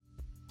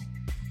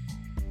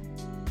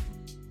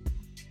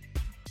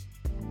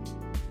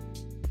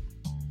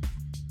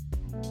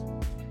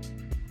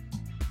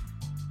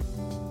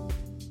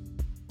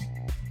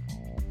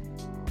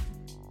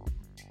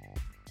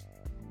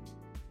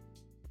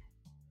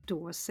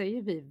Då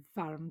säger vi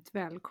varmt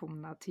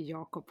välkomna till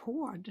Jacob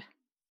Hård.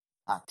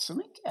 Tack så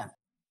mycket.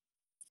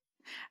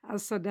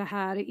 Alltså det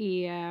här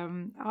är,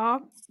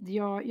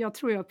 jag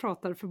tror jag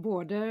pratar för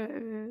både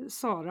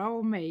Sara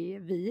och mig.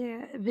 Vi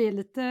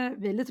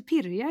är lite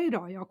pirriga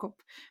idag, Jacob.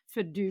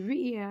 För du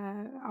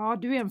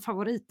är en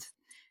favorit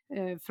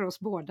för oss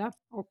båda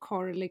och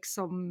har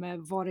liksom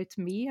varit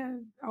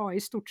med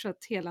i stort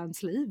sett hela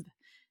ens liv.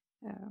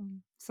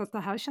 Så att det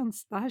här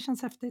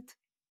känns häftigt.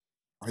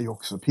 Jag är ju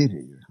också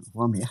pirrig att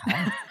vara med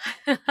här.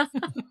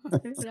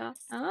 Det är bra.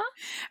 Ja.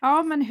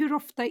 Ja, men hur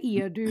ofta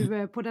är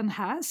du på den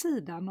här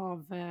sidan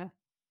av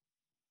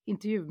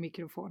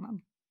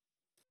intervjumikrofonen?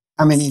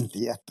 Ja, men inte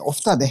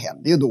jätteofta. Det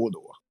händer ju då och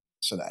då.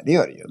 Sådär, det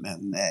gör det ju. Men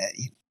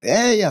inte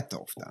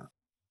jätteofta.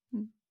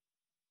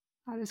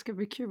 Ja, det ska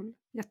bli kul.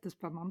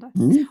 Jättespännande.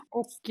 Mm.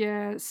 Och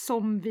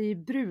som vi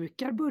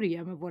brukar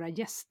börja med våra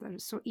gäster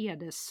så är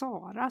det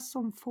Sara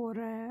som får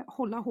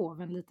hålla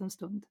hov en liten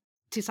stund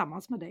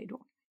tillsammans med dig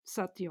då.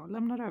 Så att jag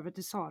lämnar över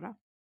till Sara.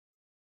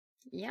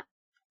 Ja,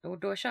 och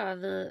då kör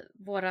vi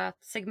våra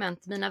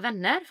segment Mina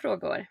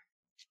vänner-frågor.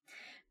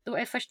 Då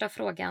är första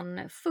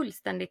frågan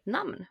fullständigt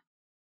namn.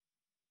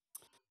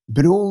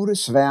 Bror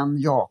Sven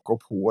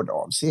Jacob Hård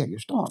av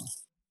Segerstad.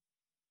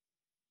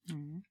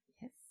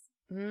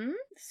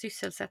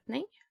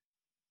 Sysselsättning.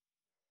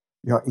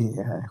 Jag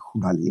är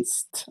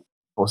journalist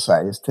på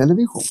Sveriges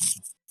Television.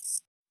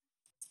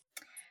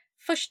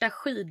 Första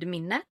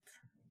skidminnet.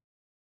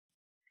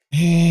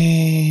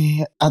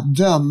 Att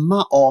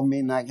döma av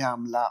mina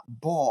gamla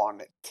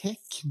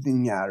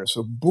barnteckningar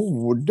så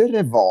borde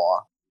det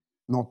vara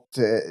något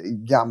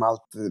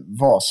gammalt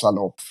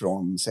Vasalopp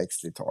från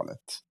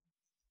 60-talet.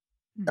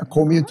 Jag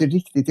kommer ju inte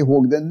riktigt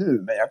ihåg det nu,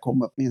 men jag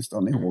kommer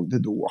åtminstone ihåg det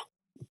då.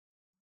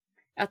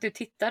 Att du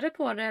tittade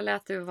på det eller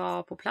att du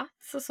var på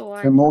plats och så?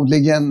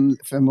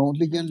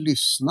 Förmodligen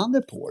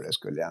lyssnade på det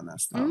skulle jag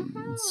nästan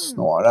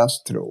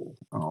snarast tro.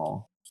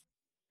 Ja.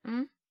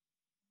 Mm.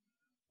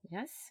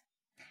 Yes.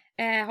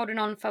 Har du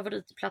någon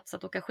favoritplats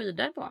att åka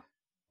skidor på?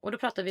 Och då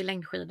pratar vi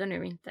längdskidor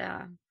nu,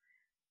 inte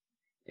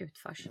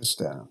utförs. Just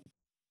det.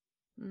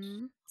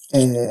 Mm.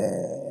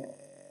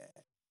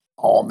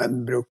 Ja,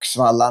 men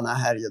Bruksvallarna,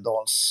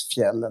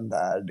 Härjedalsfjällen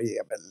där, det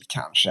är väl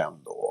kanske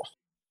ändå...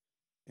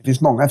 Det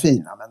finns många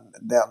fina, men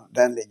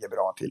den ligger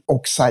bra till.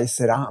 Och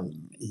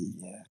Saiseralm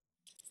i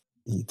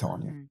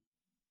Italien. Mm.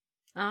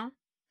 Ja.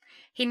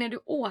 Hinner du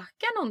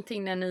åka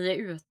någonting när ni är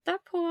ute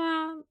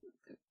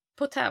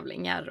på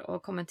tävlingar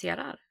och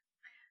kommenterar?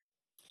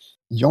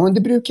 Ja, men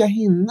det brukar jag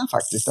hinna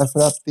faktiskt. Därför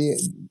att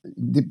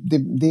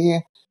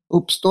det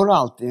uppstår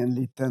alltid en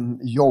liten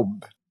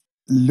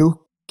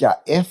jobblucka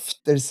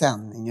efter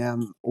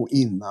sändningen och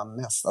innan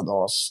nästa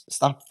dags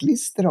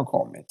startlistor har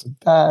kommit. Och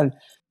där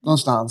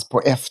någonstans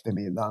på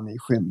eftermiddagen i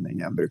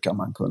skymningen brukar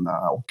man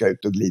kunna åka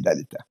ut och glida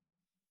lite.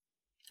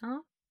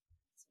 Ja,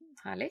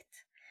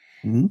 härligt.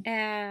 Mm.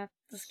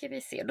 Då ska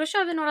vi se. Då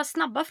kör vi några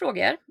snabba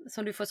frågor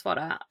som du får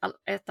svara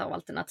ett av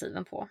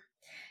alternativen på.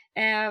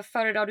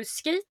 Föredrar du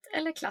skate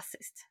eller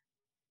klassiskt?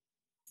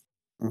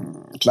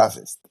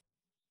 Klassiskt.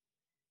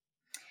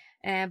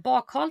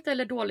 Bakhalt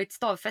eller dåligt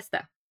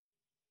stavfäste?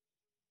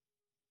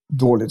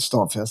 Dåligt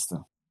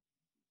stavfäste.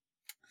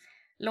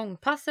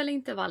 Långpass eller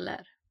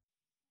intervaller?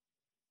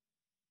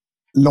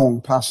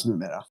 Långpass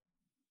numera.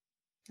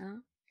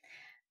 Ja.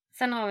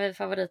 Sen har vi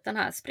favoriten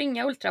här.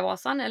 Springa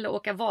Ultravasan eller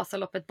åka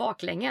Vasaloppet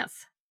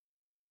baklänges?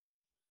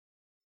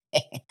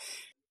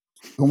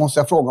 Då måste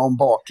jag fråga om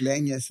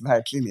baklänges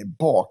verkligen är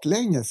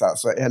baklänges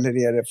alltså, eller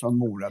är det från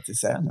Mora till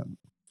Sälen?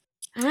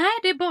 Nej,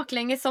 det är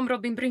baklänges som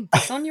Robin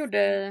Bryntesson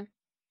gjorde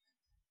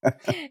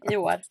i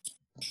år.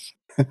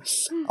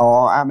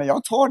 Ja, men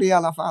jag tar det i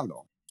alla fall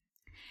då.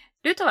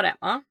 Du tar det?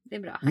 Ja, det är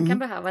bra. Han kan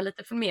behöva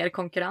lite för mer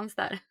konkurrens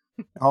där.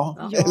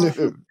 Ja, eller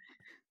hur?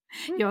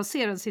 Jag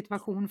ser en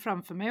situation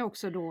framför mig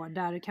också då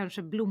där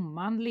kanske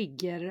Blomman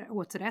ligger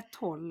åt rätt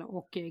håll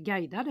och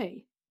guidar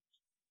dig.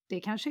 Det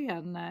kanske är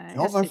en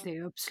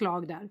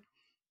SVT-uppslag där.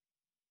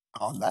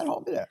 Ja, där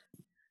har vi det.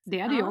 Det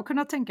hade jag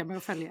kunnat tänka mig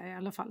att följa i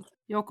alla fall.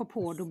 Jacob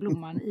Hård och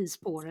Blomman i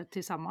spåret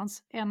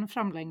tillsammans. En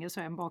framlänges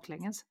och en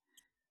baklänges.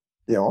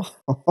 Ja.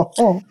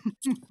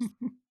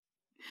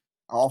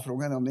 Ja,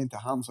 frågan är om det inte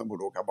är han som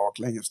borde åka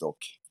baklänges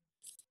dock.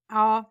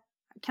 Ja,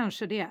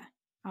 kanske det.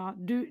 Ja,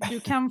 du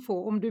kan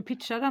få, om du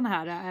pitchar den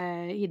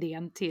här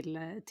idén till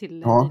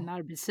din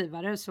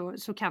arbetsgivare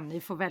så kan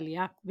ni få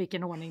välja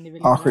vilken ordning ni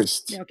vill göra. Ja,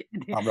 schysst.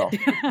 Ja, bra.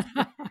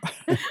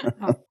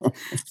 Ja,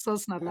 så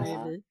snälla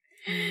är vi.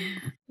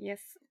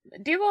 Yes.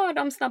 Det var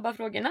de snabba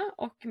frågorna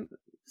och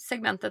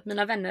segmentet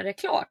Mina vänner är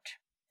klart.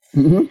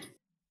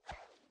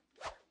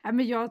 Ja,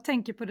 men jag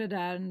tänker på det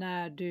där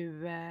när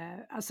du,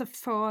 alltså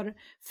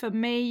för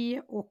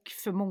mig och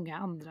för många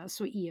andra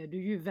så är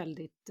du ju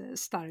väldigt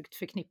starkt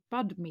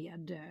förknippad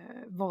med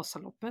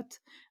Vasaloppet.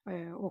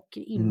 Och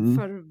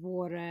inför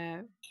vår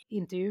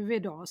intervju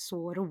idag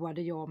så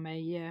roade jag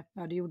mig,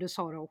 det gjorde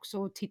Sara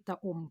också, att titta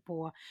om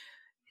på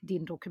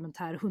din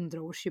dokumentär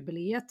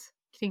 100-årsjubileet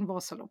kring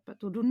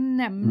Vasaloppet. Och då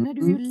nämner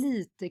du ju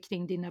lite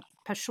kring dina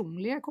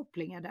personliga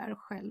kopplingar där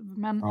själv.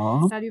 Men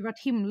Ja. det hade ju varit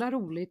himla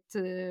roligt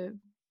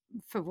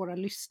för våra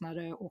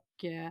lyssnare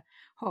och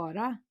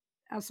höra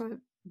alltså,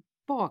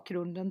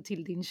 bakgrunden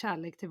till din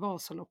kärlek till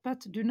Vasaloppet.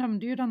 Du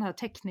nämnde ju den här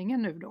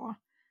teckningen nu då,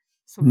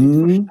 som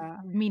ditt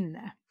första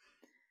minne.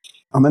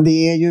 Ja, men det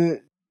är ju,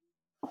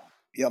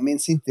 jag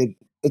minns inte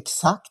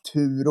exakt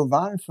hur och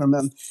varför,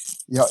 men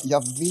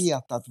jag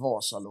vet att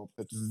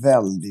Vasaloppet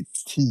väldigt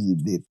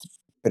tidigt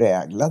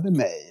präglade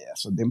mig.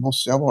 Alltså det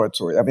måste ju ha varit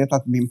så. Jag vet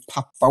att min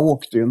pappa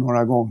åkte ju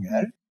några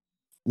gånger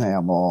när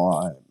jag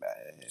var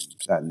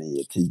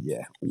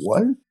 9-10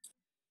 år.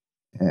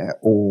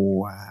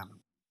 Och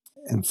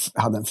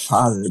hade en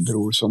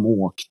farbror som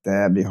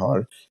åkte. Vi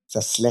har så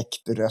här,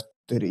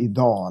 släktrötter i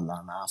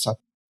Dalarna. Så att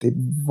det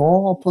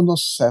var på något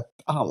sätt,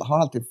 har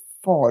alltid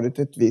varit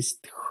ett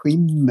visst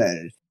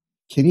skimmer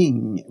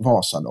kring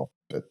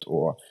Vasaloppet.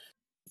 Och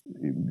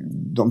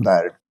de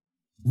där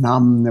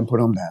namnen på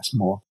de där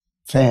små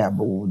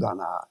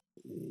fäbodarna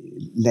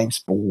längs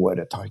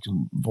spåret har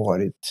liksom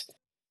varit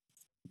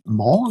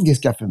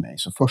magiska för mig.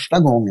 Så första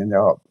gången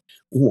jag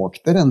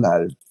åkte den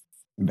där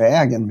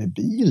vägen med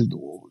bil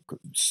då,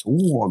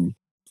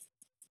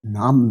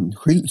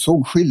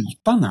 såg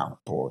skyltarna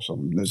på,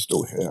 som det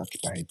stod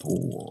Högberg på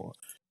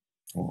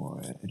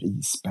och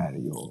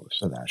Risberg och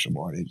sådär, så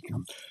var det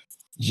liksom,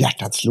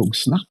 hjärtat slog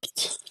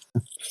snabbt.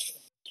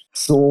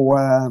 Så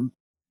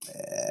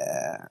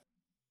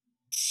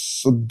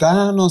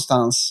där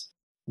någonstans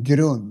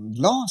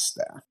grundlades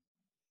det.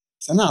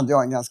 Sen hade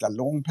jag en ganska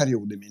lång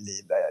period i min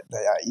liv där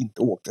jag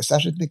inte åkte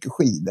särskilt mycket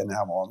skidor när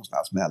jag var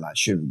någonstans mellan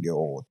 20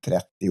 och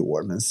 30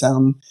 år. Men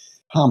sen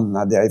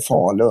hamnade jag i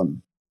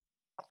Falun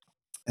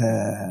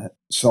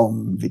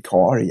som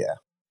vikarie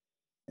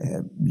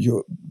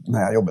när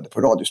jag jobbade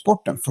på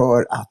Radiosporten,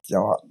 för att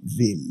jag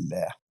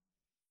ville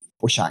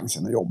få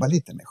chansen att jobba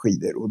lite med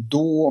skidor. Och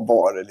då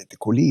var det lite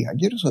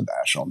kollegor och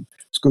sådär som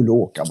skulle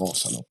åka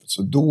Vasaloppet.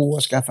 Så då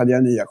skaffade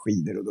jag nya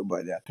skidor och då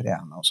började jag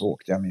träna, och så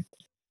åkte jag mitt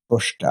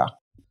första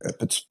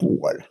öppet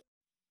spår.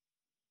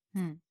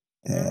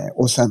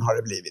 Och sen har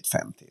det blivit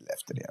 5 till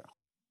efter det.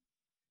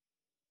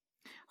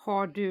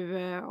 Har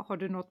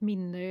du något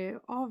minne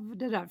av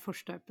det där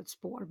första öppet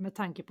spår med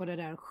tanke på det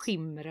där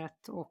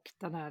skimret och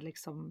den här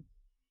liksom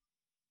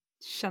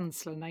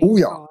känslorna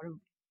inför?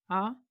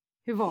 Ja.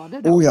 Hur var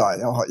det då?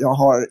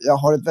 Jag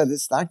har ett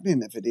väldigt starkt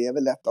minne, för det är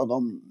väl ett av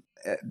de,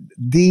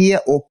 det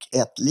och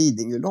ett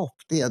Lidingölopp,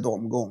 det är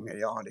de gånger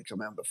jag har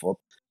liksom ändå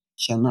fått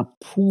känna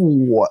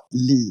på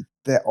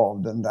lite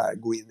av den där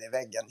gå in i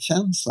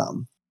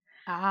väggen-känslan.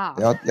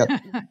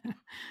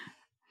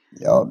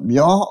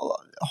 Jag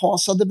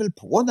hasade väl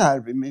på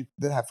där med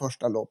det här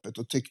första loppet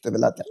och tyckte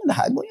väl att men det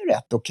här går ju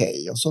rätt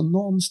okej. Och så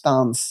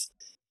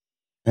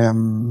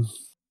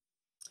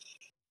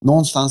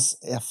någonstans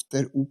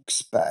efter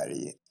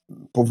Oxberg,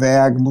 på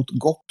väg mot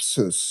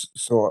Gopsus,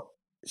 så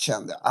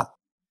kände jag att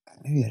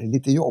nu är det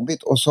lite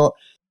jobbigt. Och så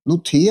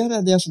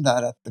noterade jag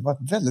sådär att det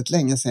var väldigt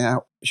länge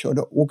sedan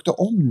jag åkte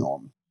om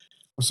någon.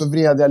 Och så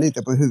vred jag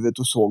lite på huvudet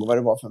och såg vad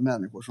det var för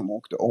människor som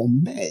åkte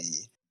om mig.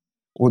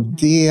 Och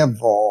det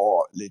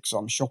var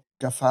liksom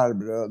tjocka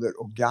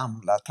farbröder och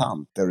gamla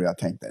tanter. Och jag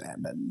tänkte, nej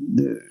men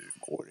nu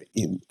går det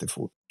inte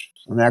fort.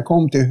 Så när jag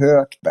kom till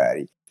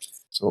Högberg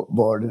så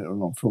var det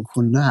någon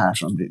funktionär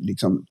som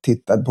liksom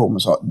tittade på mig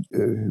och sa,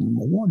 hur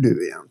mår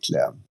du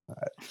egentligen?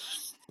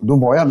 Och då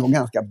var jag nog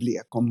ganska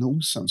blek om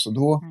nosen.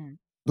 Så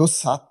då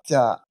satt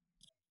jag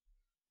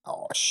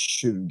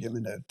 20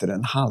 minuter,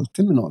 en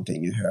halvtimme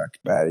någonting i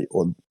Högberg.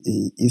 Och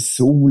i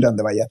solen,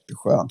 det var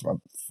jätteskönt, det var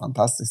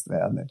fantastiskt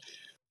väder.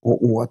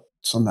 Och åt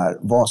sån där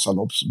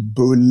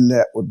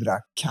Vasaloppsbulle och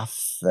drack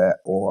kaffe,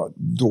 och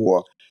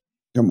då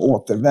de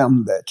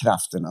återvände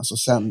krafterna, så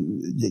sen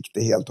gick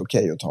det helt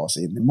okej att ta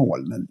sig in i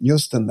mål. Men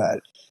just den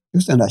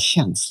där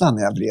känslan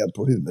när jag vred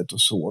på huvudet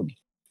och såg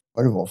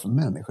vad det var för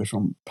människor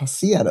som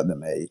passerade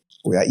mig,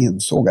 och jag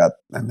insåg att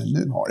nej, men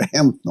nu har det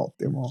hänt något.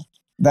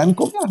 Den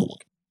kommer jag ihåg.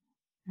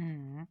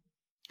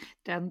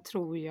 Den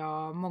tror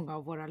jag många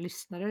av våra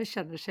lyssnare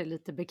känner sig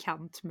lite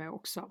bekant med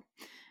också.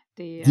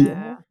 Det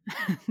är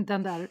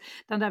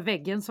den där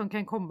väggen som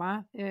kan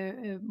komma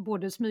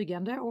både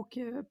smygande och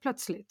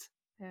plötsligt.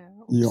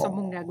 Och som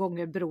många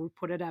gånger beror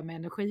på det där med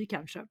energi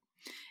kanske.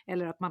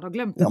 Eller att man har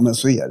glömt det. Ja, men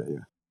så är det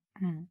ju.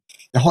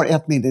 Jag har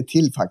ett minne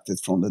till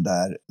faktiskt från det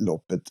där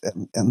loppet.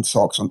 En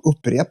sak som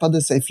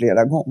upprepade sig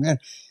flera gånger.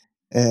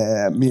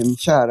 Min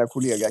kära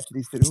kollega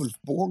Christer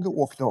Ulfbåge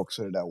åkte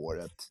också det där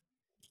året.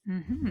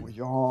 Och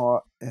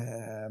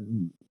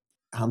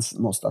han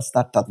måste ha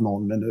startat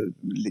någon minut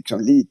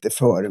liksom lite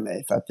före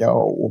mig, för att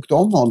jag åkte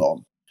om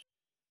honom.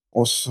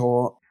 Och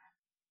så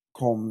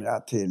kom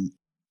jag till,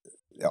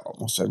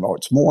 måste det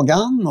varit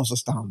Smågan, och så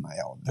stannade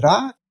jag och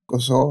drack,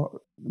 och så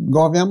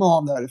gav jag mig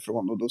av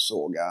därifrån, och då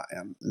såg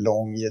jag en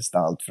lång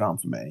gestalt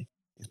framför mig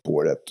i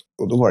spåret,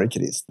 och då var det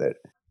Christer.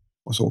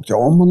 Och så åkte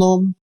jag om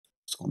honom,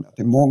 så kom jag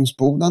till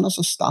Mångsbodan, och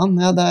så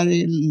stannade jag där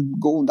i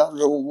godan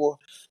ro och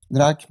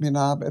drack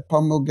ett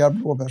par muggar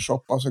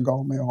blåbärssoppa, och så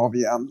gav mig av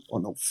igen.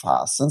 Och nog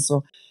fasen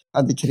så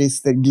hade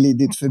Christer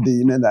glidit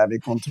förbi mig där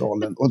vid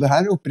kontrollen. Och det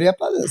här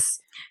upprepades.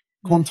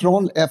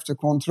 Kontroll efter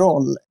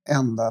kontroll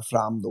ända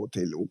fram då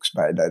till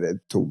Oxberg där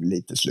det tog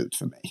lite slut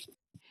för mig.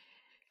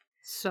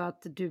 Så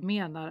att du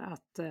menar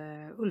att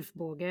Ulf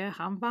Båge,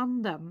 han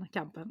vann den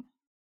kampen?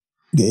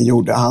 Det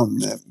gjorde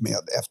han med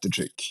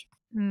eftertryck.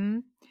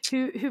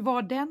 Hur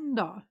var den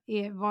då?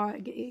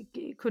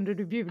 Kunde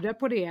du bjuda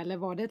på det eller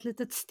var det ett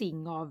litet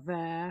sting av...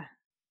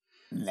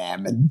 Nej,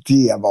 men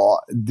det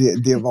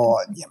var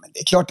ja, men det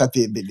är klart att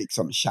vi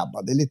liksom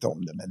tjabbade lite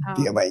om det, men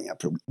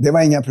det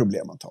var inga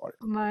problem att ta det.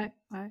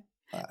 Nej.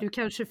 Du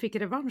kanske fick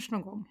revansch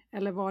någon gång?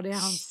 Eller var det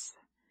hans...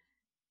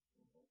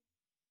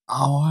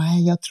 Ja,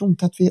 jag tror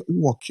inte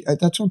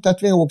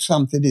att vi åkt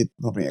samtidigt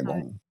någon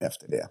gång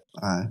efter det.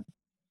 Nej,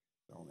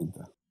 det har vi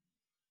inte.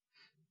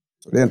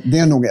 Så det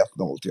är nog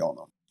 1-0 till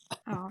honom.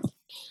 Ja.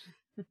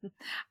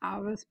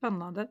 Ja, men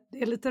spännande.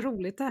 Det är lite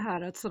roligt det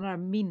här att sådana här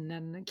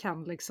minnen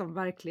kan liksom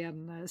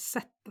verkligen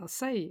sätta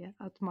sig.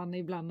 Att man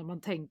ibland när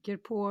man tänker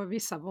på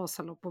vissa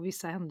Vasalopp och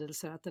vissa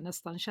händelser att det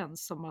nästan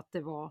känns som att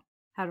det var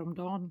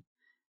häromdagen.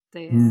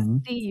 Det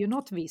är ju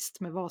något visst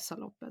med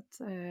Vasaloppet.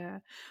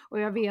 Och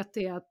jag vet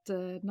det att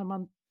när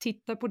man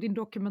tittar på din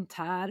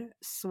dokumentär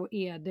så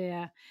är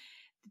det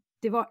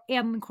var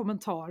en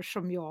kommentar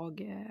som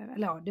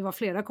det var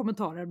flera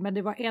kommentarer, men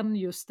det var en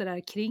just det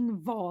där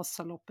kring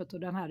Vasaloppet och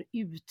den här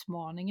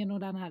utmaningen och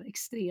den här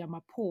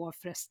extrema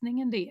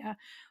påfrestningen det är.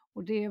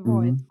 Och det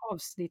var ett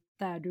avsnitt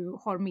där du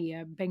har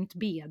med Bengt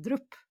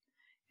Bedrup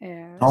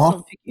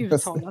som fick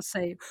uttala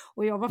sig.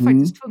 Och jag var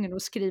faktiskt tvungen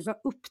att skriva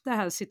upp det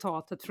här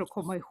citatet för att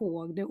komma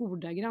ihåg det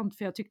ordagrant,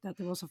 för jag tyckte att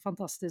det var så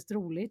fantastiskt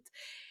roligt.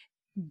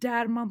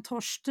 Där man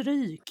tar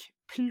stryk,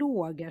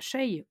 plågar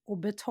sig och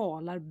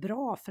betalar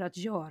bra för att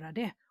göra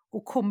det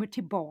och kommer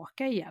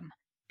tillbaka igen.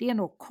 Det är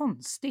nog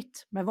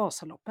konstigt med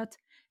Vasaloppet.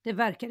 Det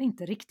verkar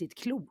inte riktigt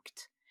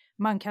klokt.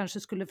 Man kanske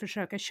skulle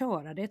försöka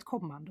köra det ett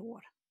kommande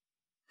år.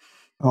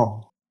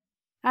 Ja.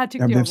 Här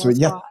tyckte jag var så...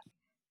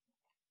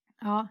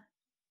 Ja.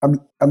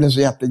 Jag blev så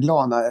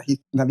jätteglad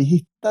när vi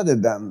hittade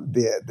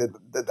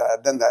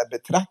den där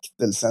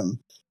betraktelsen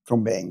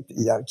från Bengt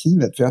i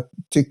arkivet. För jag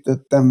tyckte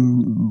att den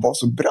var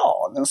så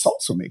bra. Den sa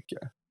så mycket.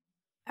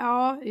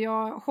 Ja,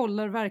 jag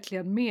håller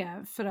verkligen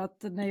med, för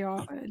att när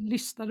jag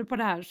lyssnade på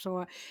det här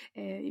så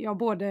jag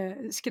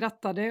både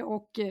skrattade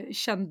och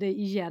kände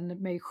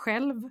igen mig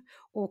själv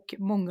och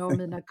många av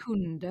mina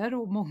kunder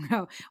och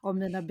många av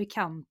mina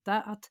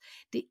bekanta att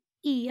det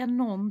är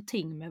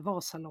någonting med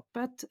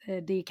Vasaloppet.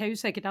 Det kan ju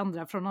säkert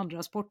andra från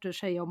andra sporter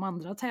säga om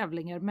andra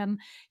tävlingar, men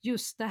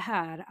just det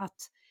här att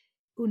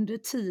under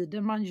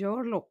tiden man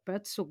gör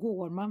loppet så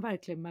går man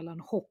verkligen mellan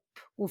hopp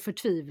och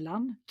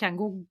förtvivlan. Kan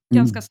gå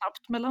ganska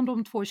snabbt mellan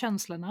de två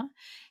känslorna.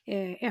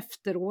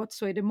 Efteråt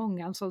så är det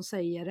många som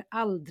säger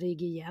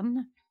aldrig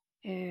igen.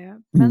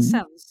 Men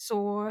sen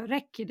så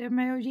räcker det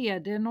med att ge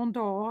det någon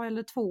dag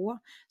eller två,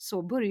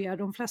 så börjar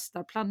de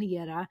flesta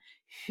planera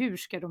hur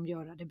ska de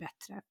göra det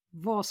bättre.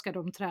 Vad ska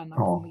de träna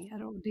på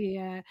mer? Och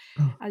det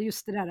är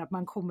just det där att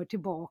man kommer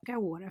tillbaka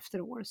år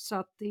efter år. Så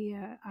att det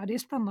är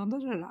spännande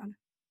det där.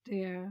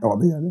 Ja,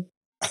 det är det.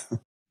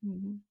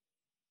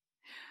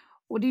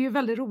 Och det är ju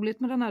väldigt roligt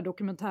med den här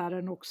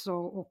dokumentären också,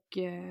 och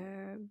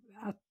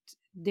att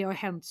det har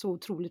hänt så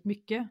otroligt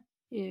mycket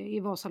i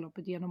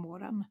Vasaloppet genom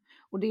åren.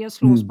 Och det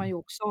slås man ju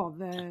också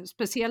av,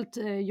 speciellt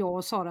jag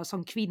och Sara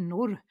som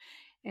kvinnor.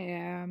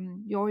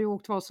 Jag har ju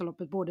åkt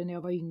Vasaloppet både när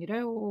jag var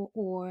yngre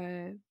och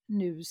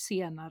nu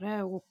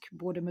senare, och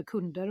både med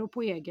kunder och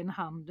på egen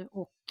hand.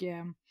 Och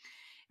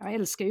jag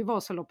älskar ju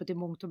Vasaloppet i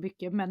mångt och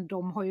mycket, men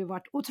de har ju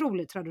varit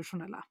otroligt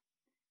traditionella.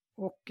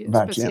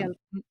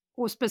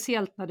 Och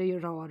speciellt när det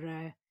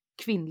rör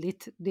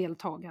kvinnligt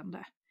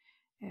deltagande.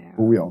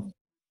 Oh ja.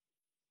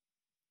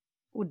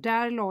 Och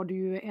där la du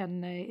ju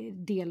en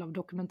del av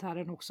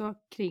dokumentären också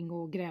kring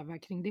och gräva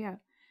kring det.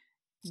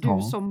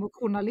 Du som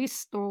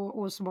journalist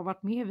och som har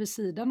varit med vid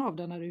sidan av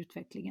den här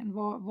utvecklingen,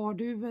 vad har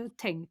du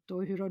tänkt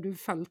och hur har du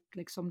följt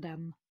liksom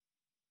den?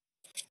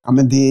 Ja,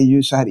 men det är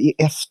ju så här i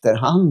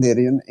efterhand är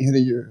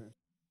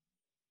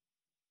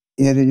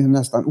det ju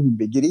nästan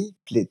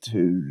obegripligt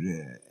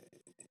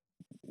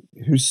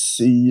hur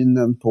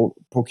synen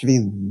på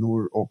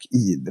kvinnor och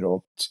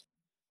idrott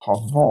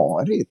har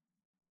varit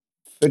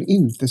för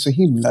inte så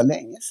himla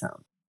länge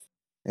sedan.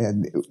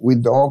 Och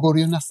idag går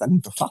det ju nästan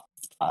inte att fatta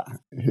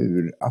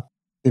att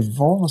det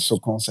var så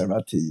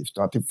konservativt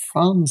och att det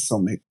fanns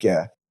så mycket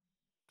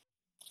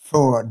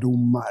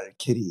fördomar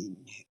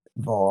kring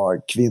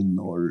vad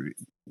kvinnor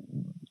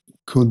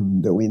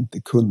kunde och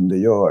inte kunde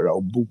göra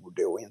och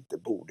borde och inte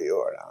borde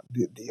göra.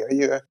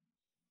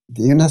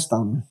 Det är ju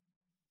nästan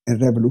en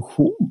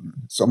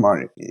revolution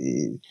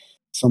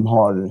som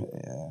har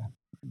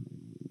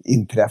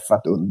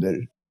inträffat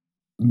under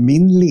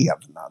min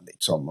levnad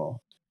liksom.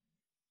 Och,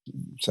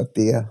 så att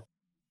det är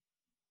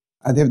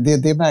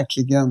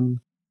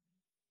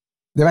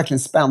verkligen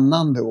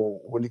spännande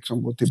att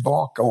liksom gå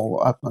tillbaka,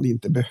 och att man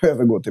inte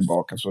behöver gå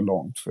tillbaka så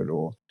långt för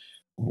att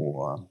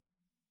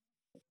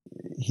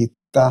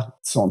hitta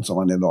sånt som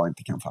man idag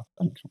inte kan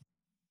fatta. Liksom.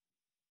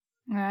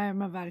 Nej,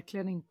 men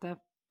verkligen inte.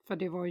 För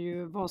det var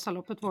ju,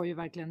 Vasaloppet var ju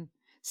verkligen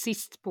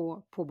sist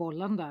på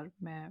bollen där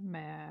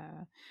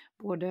med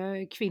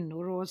både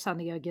kvinnor och sen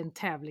egen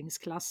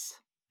tävlingsklass.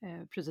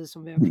 Precis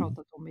som vi har Mm.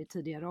 pratat om i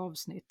tidigare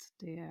avsnitt.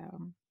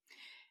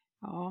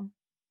 Ja,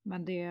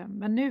 men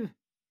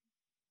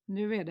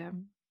nu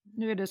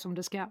är det som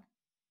det ska.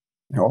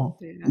 Ja,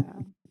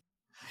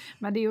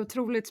 Men det är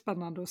otroligt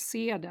spännande att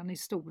se den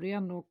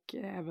historien och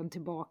även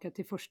tillbaka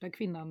till första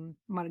kvinnan,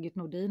 Margit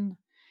Nordin.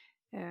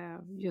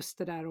 Just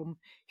det där om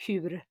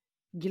hur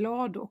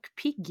glad och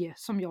pigg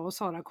som jag och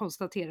Sara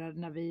konstaterade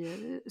när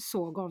vi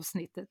såg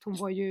avsnittet.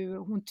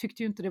 Hon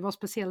tyckte ju inte det var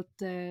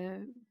speciellt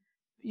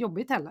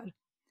jobbigt heller.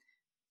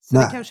 Så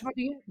nej.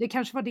 det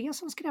kanske var det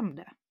som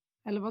skrämde.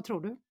 Eller vad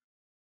tror du?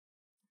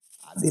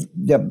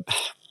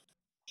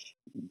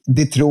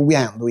 Det tror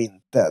jag ändå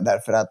inte,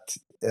 därför att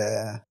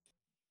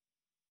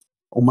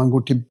om man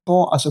går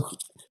tillbaka, alltså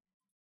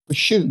på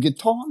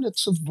 20-talet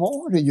så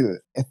var det ju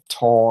ett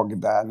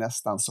tag där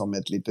nästan som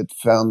ett litet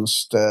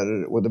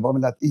fönster, och det var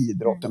väl att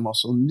idrotten var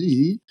så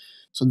ny.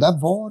 Så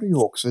där var det ju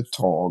också ett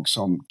tag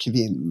som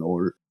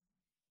kvinnor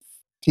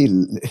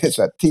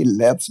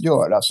tilläts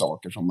göra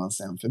saker som man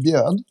sen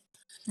förbjöd.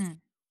 Mm.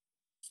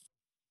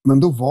 Men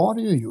då var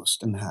det ju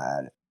just den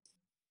här,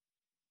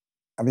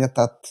 jag vet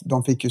att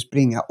de fick ju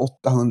springa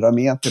 800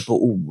 meter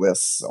på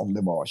OS om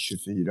det var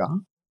 24,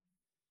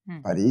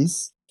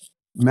 Paris.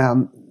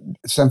 Men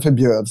sen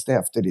förbjöds det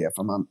efter det,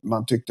 för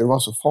man tyckte det var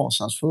så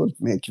fasansfullt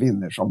med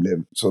kvinnor som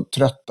blev så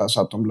trötta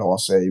så att de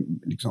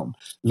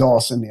la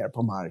sig ner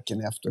på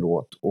marken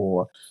efteråt,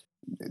 och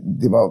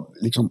det var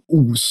liksom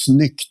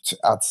osnyggt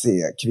att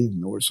se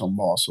kvinnor som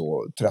var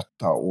så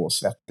trötta och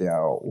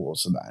svettiga och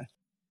sådär.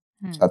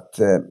 Så att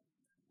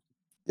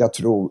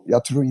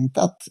jag tror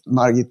inte att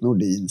Margit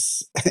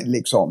Nordins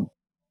liksom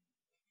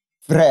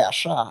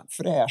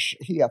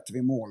fräschhet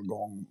vid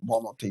målgång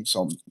var någonting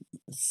som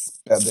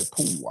spädde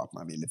på att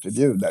man ville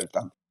förbjuda,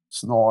 utan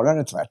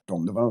snarare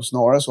tvärtom. Det var nog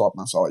snarare så att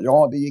man sa,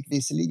 ja, det gick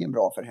visserligen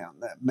bra för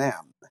henne,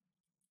 men...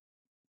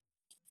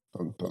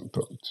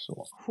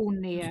 Så.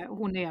 Hon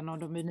är en av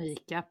de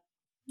unika.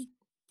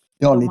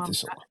 Ja, lite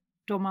så.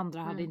 De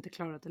andra hade inte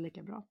klarat det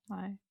lika bra.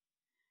 Nej.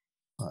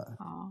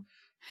 Ja.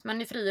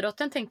 Men i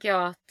friidrotten tänker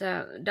jag att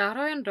där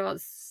har ändå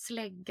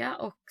slägga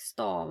och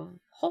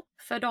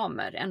stavhopp för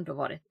damer ändå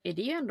varit, är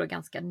det ändå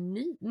ganska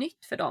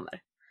nytt för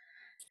damer.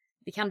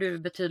 Det kan du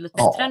betydligt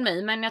bättre än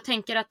mig, men jag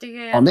tänker att det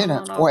är... Ja, det är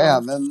det. Och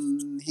även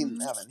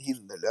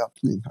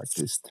hinderlöpning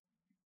faktiskt.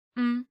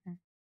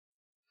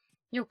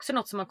 Det är också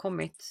något som har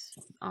kommit.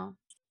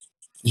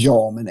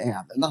 Ja, men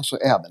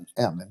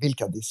även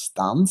vilka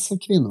distanser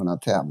kvinnorna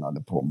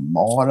tävlade på.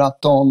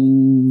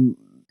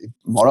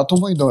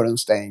 Maraton var ju dörren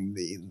stängd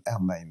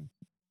ända in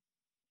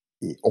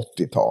i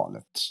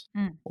 80-talet.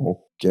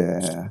 Och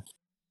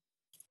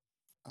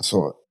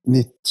alltså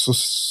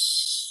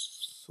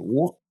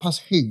så pass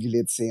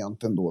hyggligt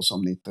sent ändå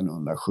som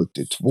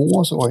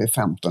 1972 så var ju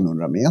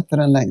 1500 meter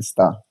den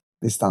längsta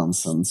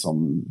distansen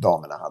som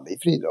damerna hade i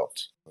friidrott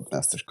på ett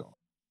mästerskap.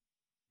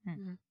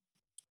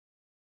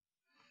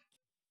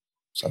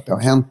 Så att det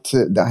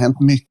har hänt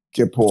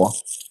mycket på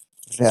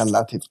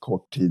relativt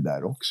kort tid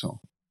där också.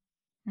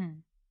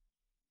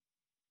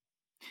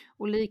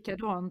 Och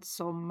likadant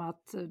som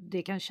att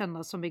det kan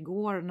kännas som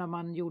igår när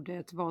man gjorde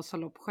ett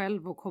Vasalopp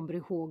själv och kommer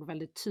ihåg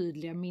väldigt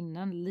tydliga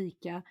minnen.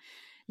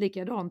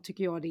 Likadant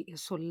tycker jag det är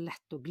så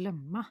lätt att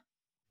glömma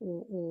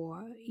och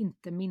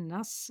inte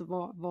minnas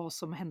vad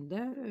som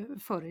hände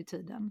förr i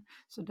tiden.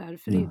 Så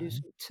därför är det ju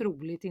så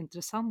otroligt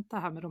intressant det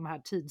här med de här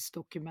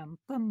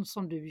tidsdokumenten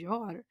som du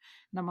gör.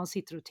 När man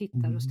sitter och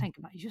tittar och så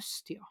tänker man,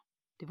 just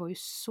det var ju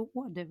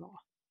så det var.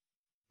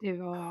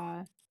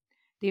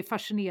 Det är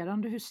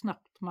fascinerande hur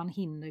snabbt man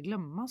hinner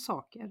glömma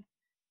saker.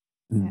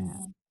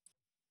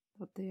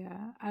 Att det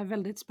är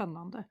väldigt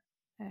spännande.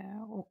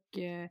 Och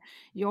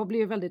jag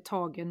blev väldigt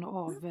tagen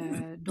av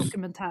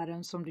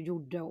dokumentären som du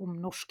gjorde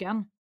om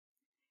norskan.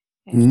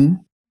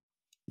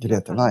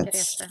 Grete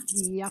Weitz.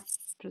 Ja,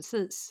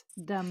 precis.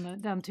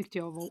 Den tyckte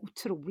jag var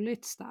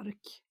otroligt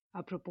stark,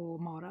 apropå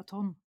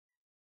maraton.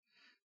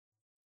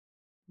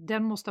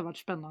 Den måste ha varit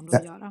spännande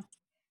att göra.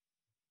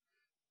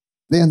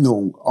 Det är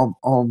nog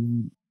av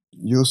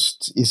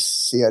just i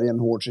serien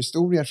Hårds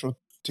historier så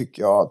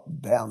tycker jag att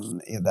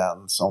den är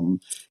den som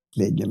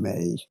ligger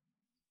mig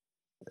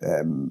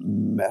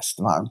mest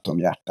varmt om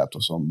hjärtat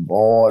och som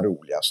var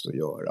roligast att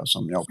göra,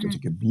 som jag också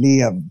tycker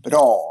blev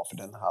bra, för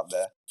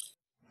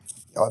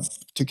jag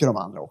tycker de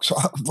andra också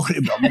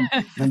var bra,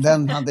 men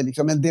den hade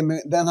liksom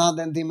den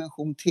hade en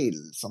dimension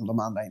till som de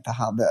andra inte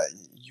hade,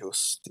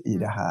 just i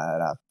det här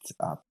att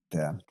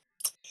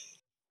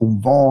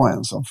hon var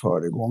en som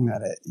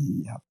föregångare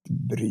i att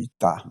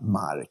bryta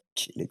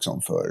mark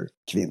liksom för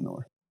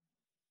kvinnor.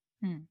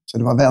 Så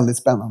det var väldigt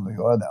spännande att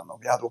göra den. Och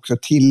vi hade också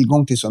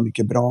tillgång till så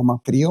mycket bra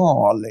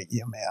material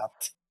i och med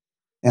att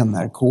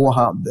NRK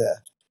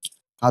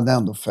hade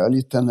ändå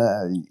följt henne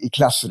i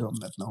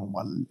klassrummet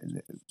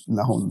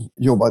när hon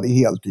jobbade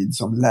heltid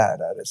som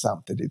lärare,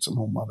 samtidigt som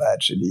hon var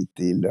världselit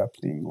i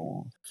löpning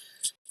och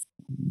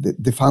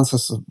det fanns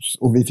alltså,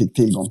 och vi fick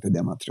tillgång till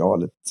det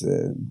materialet.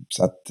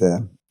 Så att,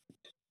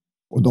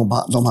 och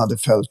de hade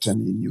följt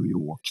henne i New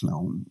York när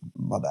hon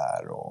var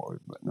där, och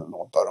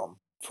något av de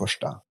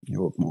första New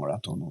York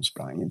maraton hon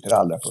sprang, inte det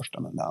allra första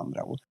men det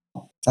andra.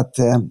 Så att,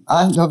 det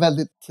var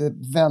väldigt,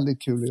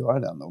 väldigt kul att göra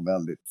den och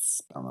väldigt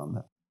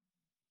spännande.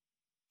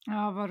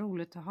 Ja, vad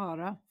roligt att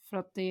höra. För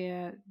att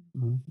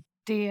Mm.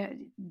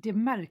 det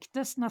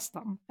märktes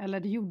nästan, eller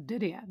det gjorde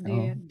det.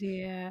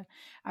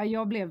 Ja,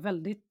 jag blev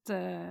väldigt,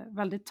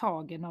 väldigt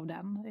tagen av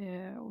den.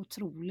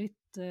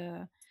 Otroligt,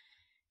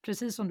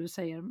 precis som du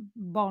säger,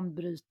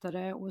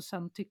 banbrytare. Och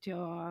sen tyckte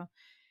jag,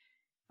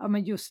 ja,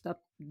 men just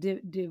att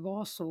det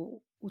var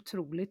så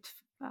otroligt,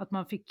 att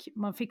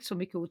man fick så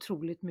mycket,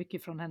 otroligt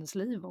mycket från hennes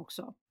liv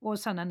också. Och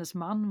sen hennes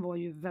man var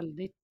ju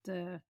väldigt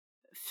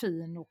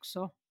fin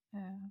också.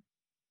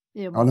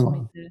 I och med Ja, det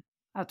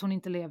att var. hon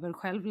inte lever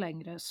själv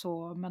längre.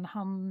 Så, men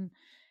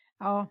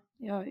ja,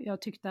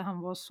 jag tyckte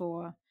han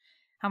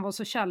var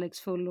så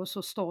kärleksfull och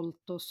så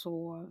stolt och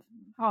så,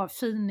 ja,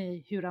 fin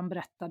i hur han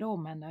berättade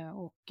om henne.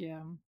 Och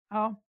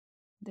ja,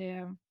 det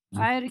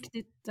är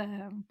riktigt,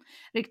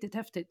 riktigt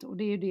häftigt. Och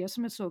det är ju det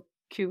som är så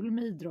kul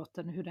med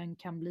idrotten, hur den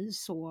kan bli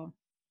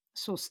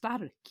så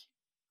stark.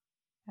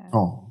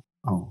 Ja,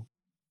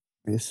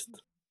 visst.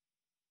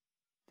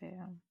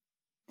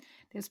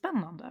 Det är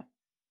spännande.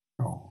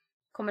 Ja.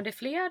 Kommer det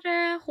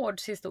fler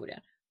Hårds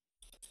historier?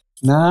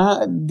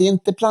 Nej, det är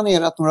inte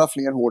planerat några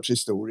fler Hårds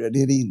historier,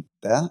 det är det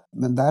inte.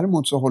 Men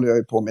däremot så håller jag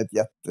ju på med ett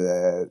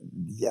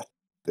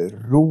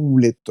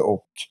jätteroligt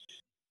och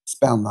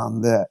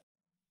spännande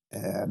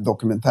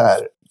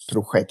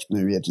dokumentärprojekt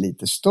nu i ett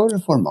lite större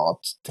format.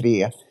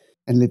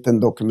 En liten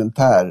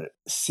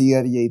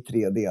dokumentärserie i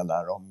 3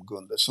 delar om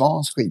Gunde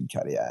Svans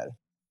skidkarriär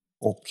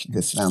och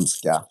det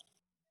svenska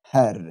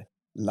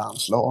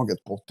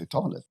herrlandslaget på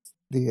 80-talet.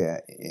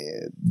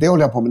 Det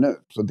håller jag på med nu,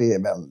 så det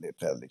är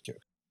väldigt, väldigt kul.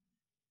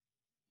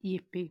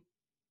 Jippi.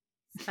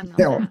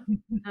 Spännande. Ja.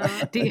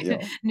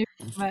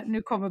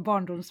 Nu kommer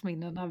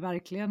barndomsminnena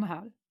verkligen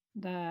här.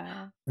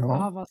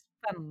 Vad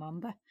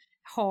spännande.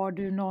 Har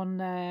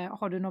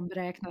du någon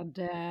beräknad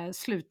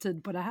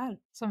sluttid på det här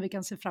som vi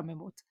kan se fram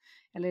emot?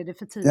 Eller är det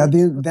för tidigt? Ja,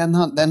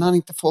 den har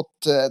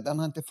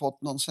inte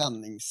fått någon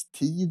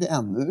sändningstid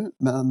ännu,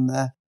 men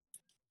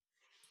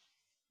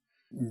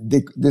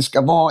det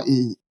ska vara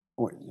i...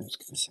 Oj, nu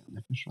ska vi se,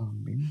 nu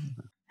försvann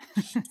bilden.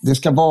 Det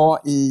ska vara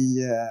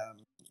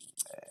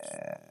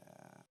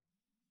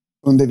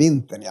under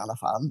vintern i alla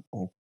fall,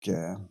 och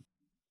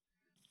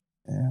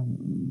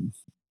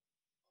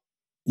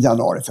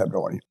januari,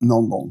 februari.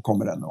 Någon gång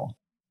kommer den att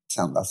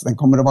sändas. Den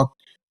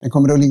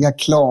kommer att ligga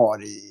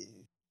klar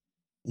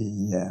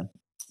i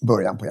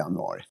början på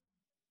januari.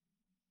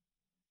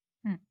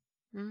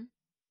 Mm.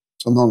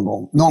 Så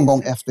någon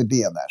gång efter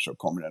det där så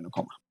kommer den att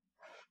komma.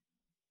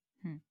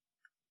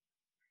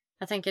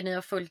 Jag tänker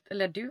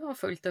du har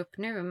fullt upp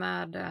nu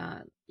med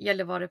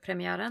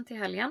Gällivare-premiären till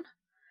helgen.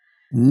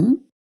 Mm.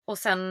 Och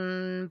sen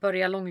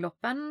börjar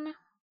långloppen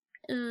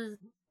i,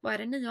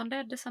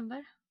 9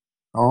 december?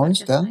 Ja,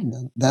 just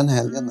det. Den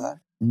helgen där.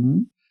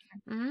 Mm.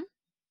 Mm.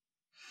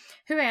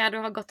 Hur är det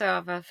att ha gått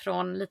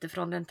över lite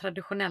från den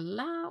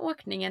traditionella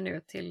åkningen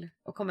nu till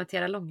att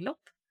kommentera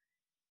långlopp?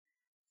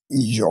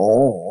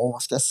 Ja,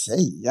 vad ska jag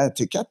säga? Jag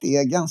tycker att det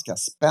är ganska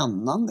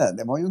spännande.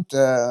 Det var ju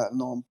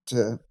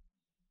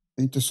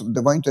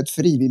inte ett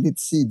frivilligt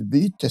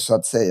sidbyte så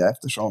att säga,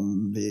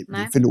 eftersom vi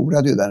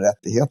förlorade ju den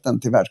rättigheten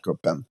till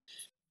världscupen.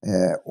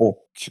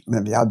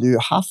 Men vi hade ju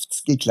haft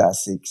Ski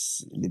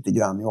Classics lite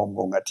grann i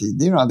omgångar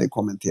tidigare och hade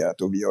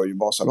kommenterat, och vi gör ju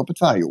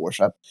Vasaloppet varje år,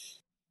 så att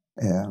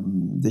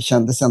det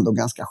kändes ändå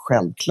ganska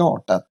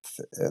självklart att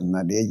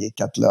när det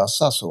gick att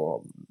lösa,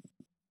 så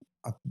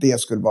att det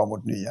skulle vara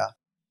vårt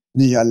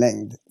nya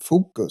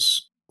längdfokus.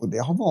 Och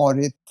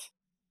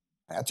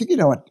jag tycker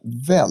det har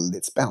varit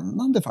väldigt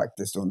spännande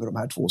faktiskt under de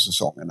här 2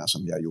 säsongerna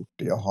som vi har gjort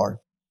det. Jag har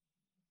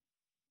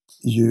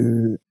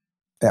ju,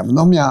 även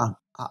om jag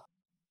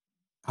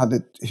hade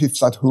ett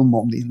hyfsat hum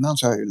om det innan,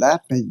 så har jag ju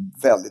lärt mig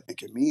väldigt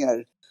mycket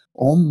mer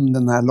om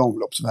den här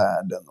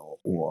långloppsvärlden.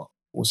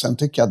 Och sen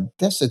tycker jag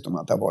dessutom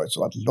att det har varit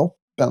så att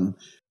loppen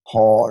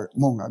har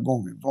många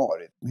gånger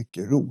varit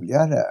mycket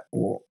roligare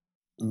och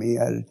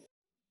mer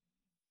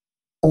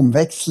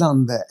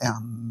omväxlande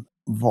än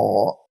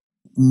vad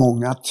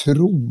många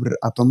tror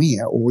att de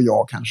är. Och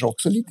jag kanske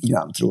också lite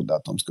grann trodde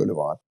att de skulle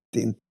vara, att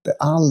det inte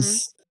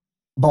alls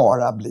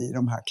bara blir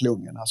de här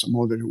klungorna som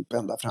håller ihop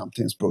ända fram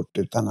till en spurt,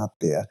 utan att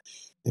det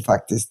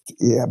faktiskt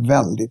är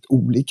väldigt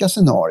olika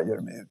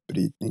scenarier med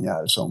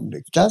utbrytningar som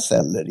lyckas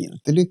eller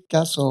inte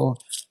lyckas. Och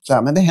så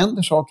här. Men det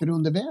händer saker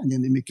under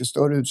vägen i mycket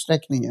större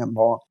utsträckning än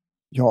vad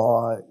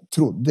jag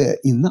trodde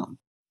innan.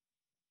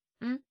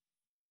 Mm.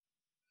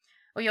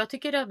 Och jag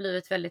tycker det har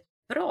blivit väldigt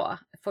bra,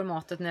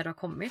 formatet när det har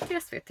kommit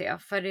till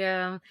SVT. För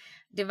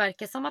det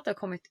verkar som att det har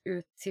kommit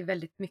ut till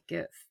väldigt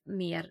mycket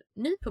mer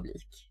ny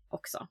publik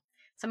också.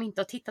 Som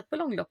inte har tittat på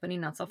långloppen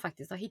innan, som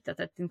faktiskt har hittat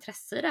ett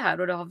intresse i det här,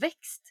 och det har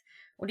växt.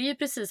 Och det är ju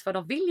precis vad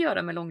de vill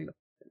göra med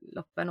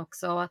långloppen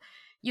också.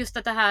 Just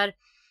att det här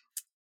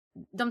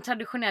de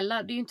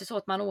traditionella, det är ju inte så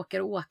att man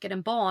åker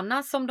en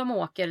bana som de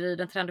åker i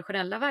den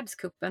traditionella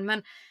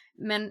världscupen,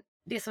 men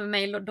det som är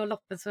med i de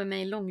loppen som är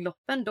med i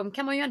långloppen, de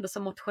kan man ju ändå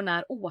som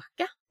motionär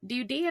åka. Det är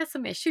ju det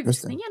som är Just det.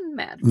 tjusningen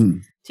med,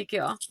 Mm. tycker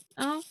jag.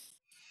 Ja,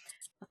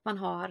 att man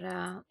har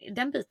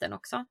den biten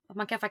också. Att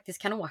man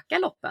faktiskt kan åka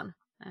loppen.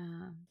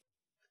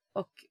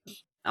 Och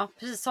ja,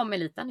 precis som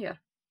eliten gör.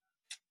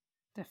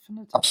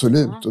 Definitivt.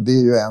 Absolut, Ja. och det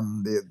är ju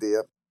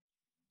det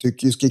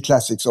tycker ju Ski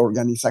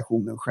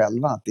Classics-organisationen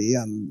själva att det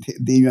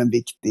är ju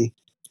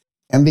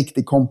en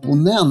viktig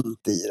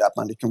komponent i det, att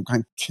man liksom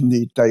kan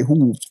knyta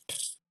ihop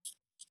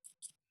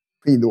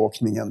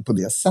skidåkningen på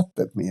det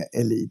sättet med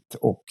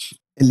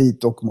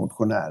elit och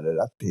motionärer,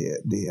 att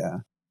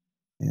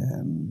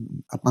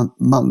att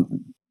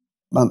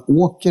man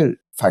åker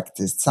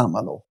faktiskt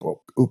samma lopp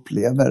och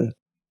upplever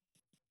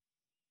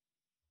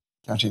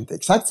kanske inte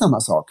exakt samma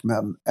sak,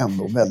 men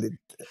ändå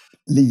väldigt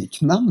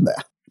liknande.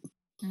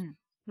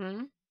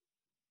 Mm.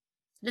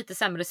 Lite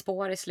sämre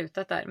spår i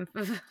slutet där.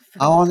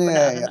 Ja, det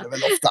är det väl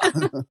ofta.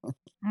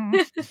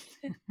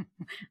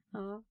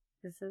 Ja,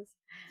 precis.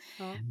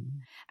 Ja.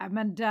 Ja,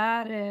 men det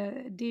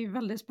är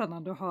väldigt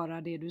spännande att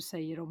höra det du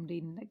säger om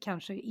din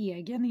kanske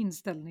egen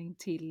inställning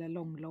till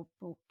långlopp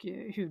och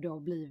hur det har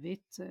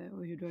blivit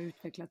och hur det har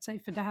utvecklat sig.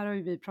 För det här har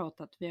ju vi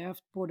har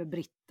haft både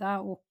Britta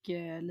och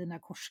Lina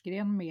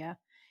Korsgren med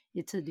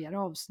i tidigare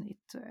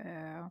avsnitt.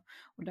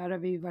 Och där har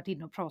vi ju varit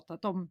inne och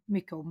pratat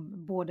mycket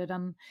om både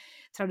den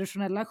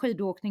traditionella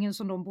skidåkningen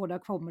som de båda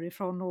kommer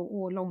ifrån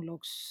och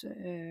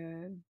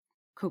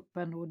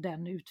långloppskuppen och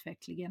den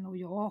utvecklingen. Och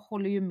jag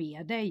håller ju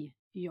med dig.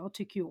 Jag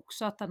tycker ju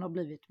också att den har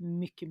blivit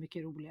mycket,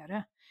 mycket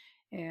roligare.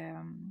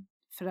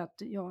 För att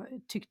jag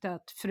tyckte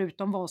att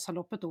förutom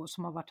Vasaloppet då,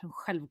 som har varit en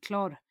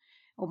självklar,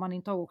 om man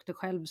inte har åkt det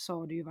själv så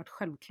har det ju varit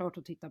självklart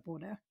att titta på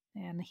det.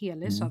 En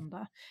helig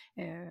söndag.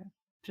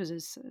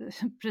 Precis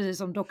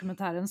som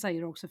dokumentären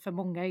säger också, för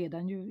många är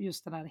den ju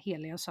just den här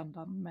heliga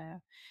söndagen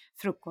med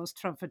frukost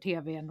framför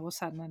tvn och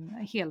sen en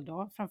hel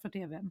dag framför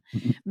tvn.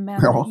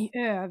 Men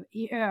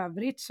i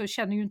övrigt så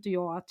känner ju inte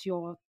jag att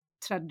jag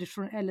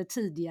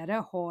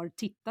tidigare har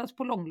tittat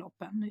på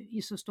långloppen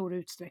i så stor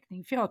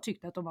utsträckning, för jag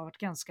tyckte att de har varit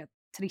ganska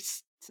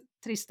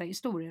trista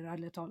historier,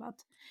 ärligt talat.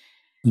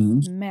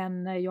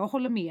 Men jag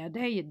håller med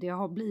dig, det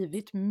har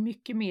blivit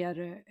mycket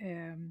mer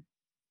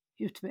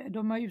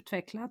de har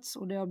utvecklats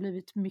och det har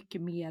blivit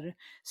mycket mer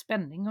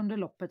spänning under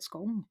loppets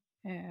gång.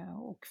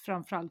 Och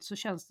framförallt så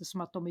känns det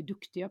som att de är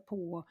duktiga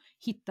på att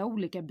hitta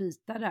olika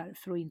bitar där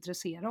för att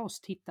intressera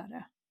oss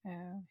tittare.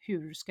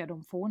 Hur ska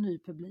de få ny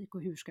publik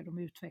och hur ska de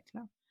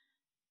utveckla?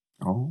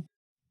 Ja.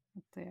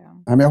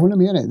 Men jag håller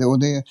med dig. Och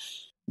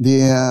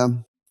det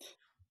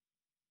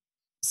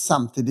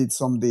samtidigt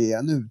som det är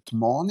en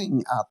utmaning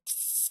att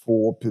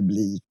få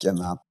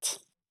publiken att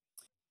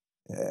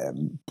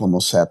på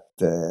något sätt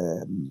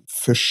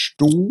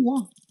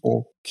förstå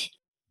och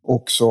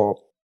också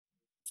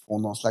få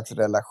någon slags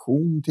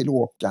relation till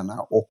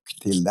åkarna och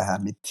till det här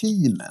med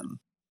teamen.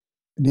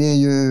 Det är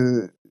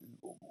ju,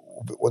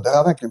 och det har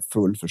jag verkligen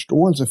full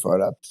förståelse för,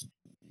 att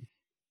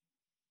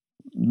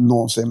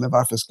någon säger, men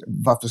varför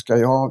ska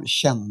jag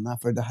känna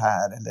för det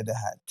här eller det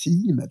här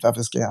teamet?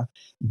 Varför ska jag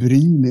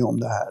bry mig om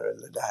det här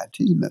eller det här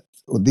teamet?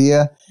 Och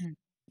det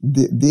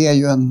är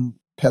ju en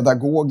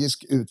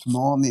pedagogisk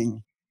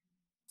utmaning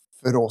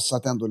för oss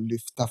att ändå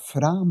lyfta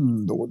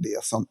fram då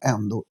det som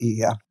ändå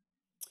är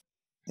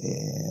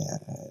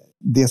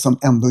det som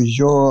ändå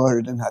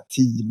gör den här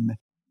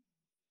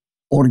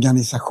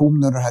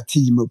teamorganisationen och det här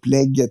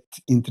teamupplägget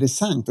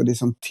intressant, och det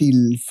som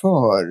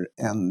tillför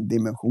en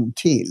dimension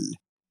till.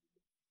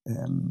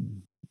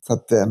 Så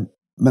att,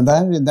 men det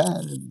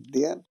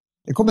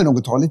kommer nog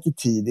att ta lite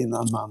tid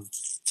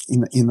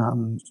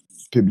innan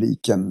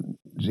publiken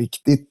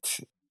riktigt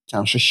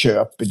kanske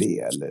köper det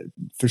eller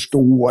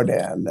förstår det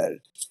eller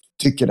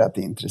tycker att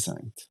det är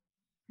intressant.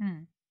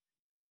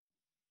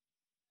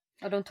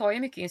 Ja, de tar ju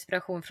mycket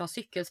inspiration från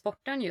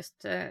cykelsporten,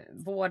 just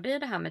både i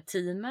det här med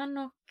teamen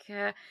och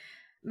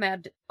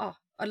med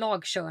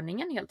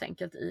lagkörningen helt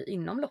enkelt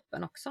inom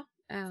loppen också.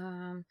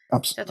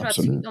 Så jag tror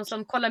att de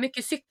som kollar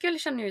mycket cykel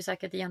känner ju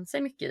säkert igen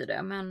sig mycket i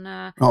det. Men,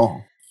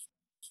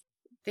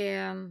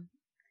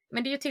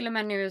 men det är ju till och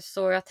med nu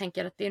så jag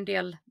tänker att det är en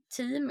del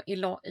team i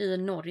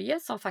Norge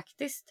som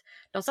faktiskt,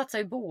 de satsar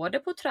ju både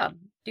på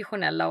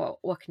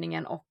traditionella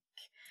åkningen och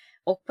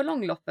på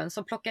långloppen,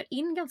 som plockar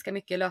in ganska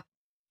mycket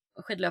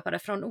skidlöpare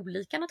från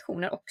olika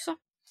nationer också.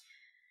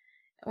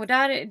 Och det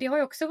har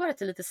ju också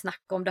varit lite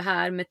snack om det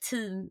här med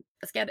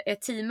är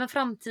teamen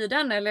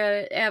framtiden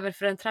eller även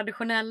för den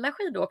traditionella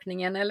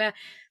skidåkningen, eller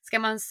ska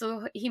man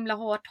så himla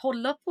hårt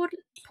hålla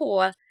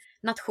på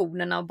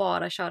nationerna och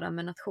bara köra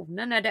med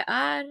nationen när det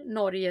är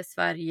Norge,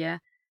 Sverige,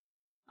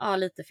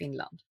 lite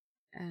Finland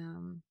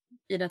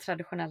i den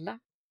traditionella.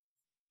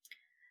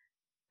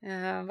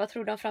 Vad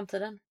tror du om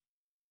framtiden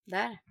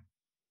där?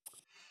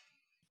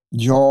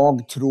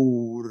 Jag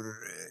tror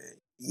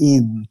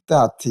inte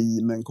att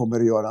teamen kommer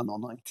att göra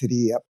någon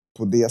entré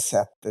på det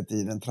sättet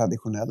i den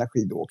traditionella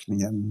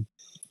skidåkningen.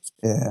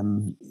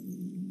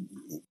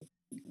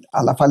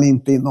 alla fall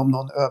inte inom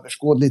någon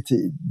överskådlig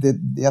tid.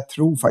 Jag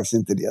tror faktiskt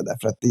inte det,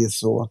 därför att det är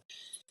så...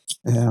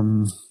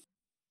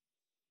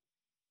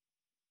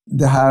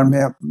 det här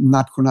med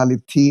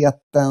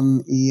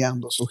nationaliteten är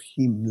ändå så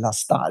himla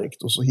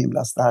starkt och så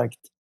himla starkt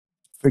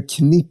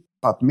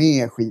förknippat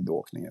med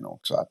skidåkningen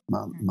också. Att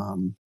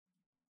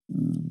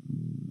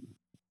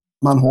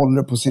man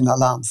håller på sina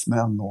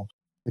landsmän och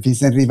det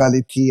finns en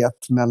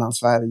rivalitet mellan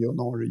Sverige och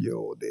Norge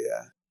och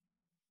det.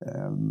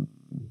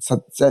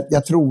 Så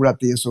jag tror att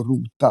det är så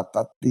rotat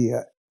att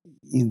det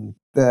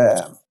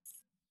inte...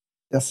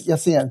 Jag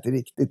ser inte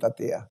riktigt att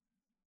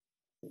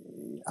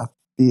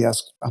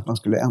man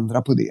skulle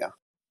ändra på det.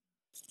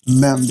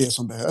 Men det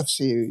som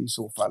behövs är ju i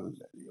så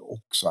fall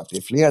också att det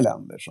är fler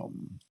länder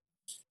som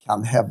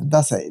kan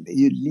hävda sig. Det är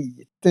ju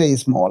lite i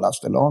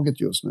smalaste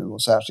laget just nu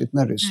och särskilt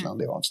när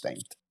Ryssland är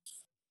avstängt.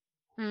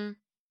 Mm.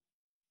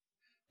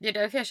 Det är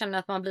därför jag känner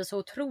att man blir så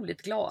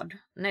otroligt glad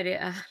när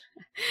det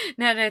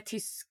är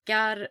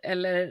tyskar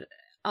eller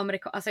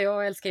amerikaner. Alltså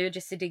jag älskar ju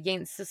Jessie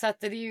Diggins, så att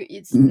det är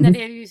ju, när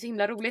det är ju så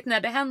himla roligt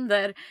när det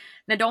händer,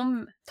 när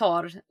de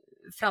tar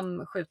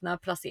framskjutna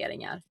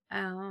placeringar.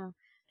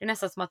 Det är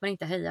nästan som att man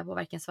inte hejar på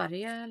varken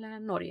Sverige eller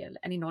Norge.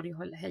 Eller i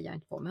Norge hejar jag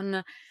inte på,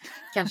 men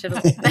kanske då.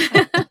 Det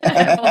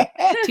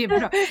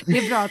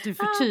är bra att du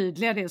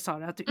förtydligar det,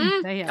 Sara, att du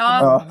inte hejar på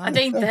Norge. Att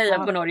jag inte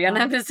hejar på Norge.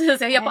 Nej,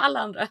 precis, jag hejar på alla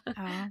andra.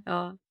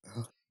 Ja.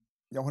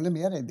 Jag håller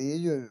med dig. Det är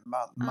ju,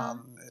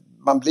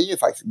 man blir ju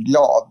faktiskt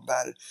glad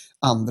när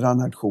andra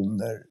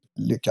nationer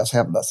lyckas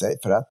hävda sig,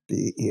 för att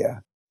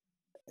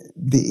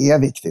det är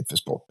viktigt för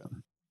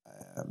sporten.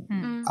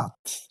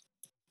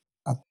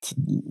 Att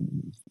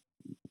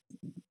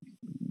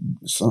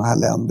sådana här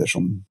länder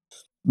som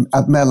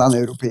att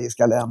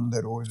mellaneuropeiska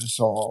länder och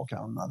USA och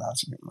Kanada,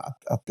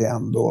 att det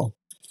ändå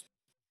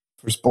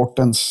för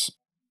sportens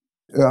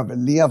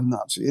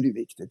överlevnad så är det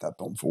viktigt att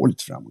de får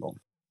lite framgång.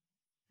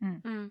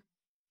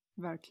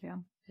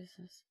 Verkligen.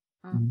 Precis.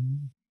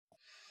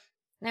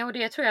 Nej, och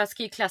det tror jag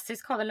Ski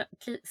Classic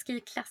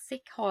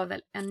har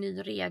väl en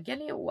ny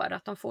regel i år,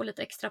 att de får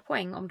lite extra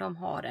poäng om de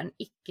har en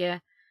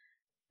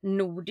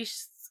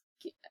icke-nordisk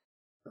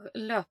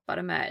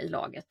löpare med i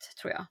laget,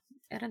 tror jag.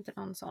 Är det inte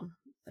någon sån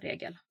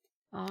regel?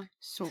 Ja.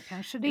 Så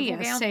kanske det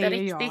är, säger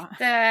jag.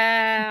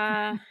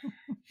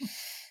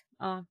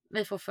 Ja,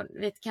 vi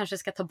kanske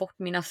ska ta bort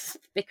mina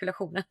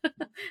spekulationer.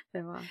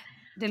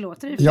 Det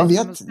låter ju jag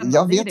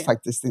vet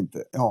faktiskt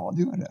inte. Ja,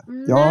 det gör det.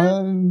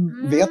 Jag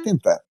vet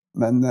inte,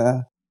 men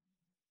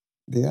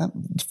det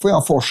får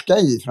jag forska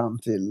i fram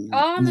till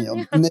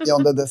 9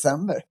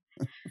 december.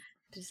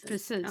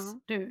 Precis.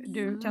 Ja.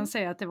 Du kan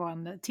säga att det var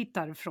en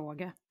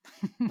tittarfråga.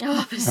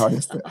 Ja, precis. Ja,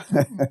 just det.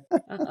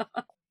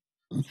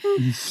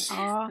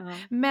 Ja,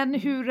 men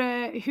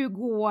hur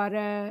går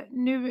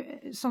nu,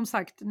 som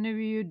sagt,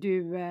 nu är ju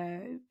du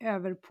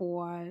över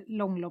på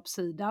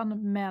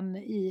långloppssidan, men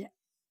i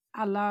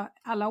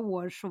alla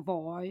år så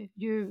var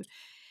ju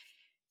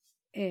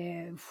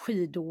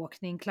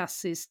skidåkning,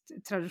 klassiskt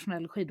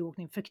traditionell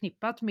skidåkning,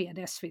 förknippat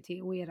med SVT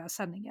och era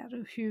sändningar.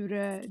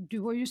 Du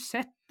har ju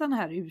sett den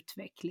här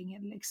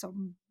utvecklingen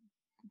liksom,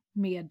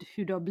 med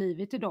hur det har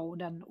blivit idag och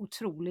den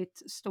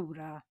otroligt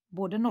stora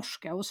både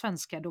norska och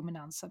svenska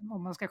dominansen.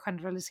 Om man ska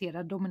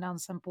generalisera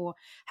dominansen på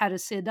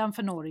herrsidan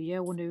för Norge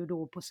och nu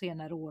då på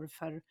senare år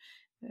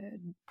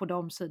på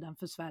damsidan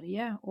för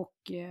Sverige. Och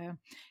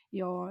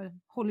jag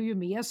håller ju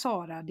med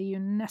Sara, det är ju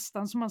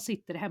nästan som man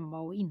sitter hemma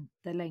och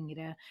inte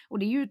längre, och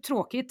det är ju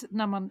tråkigt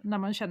när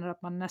man känner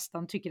att man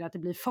nästan tycker att det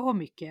blir för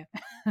mycket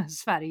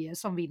Sverige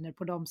som vinner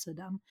på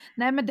damsidan.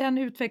 Nej, men den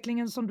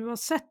utvecklingen som du har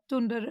sett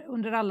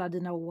under alla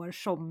dina år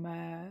som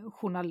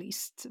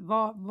journalist,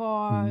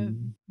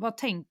 vad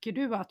tänker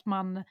du att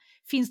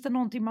finns det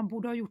någonting man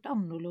borde ha gjort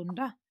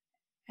annorlunda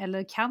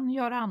eller kan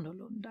göra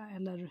annorlunda,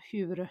 eller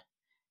hur?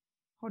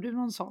 Har du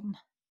någon sån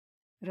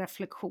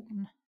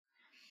reflektion?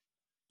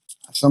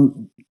 Alltså,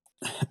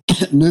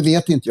 nu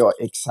vet inte jag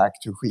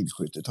exakt hur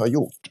skidskyttet har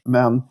gjort,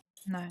 men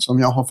som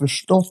jag har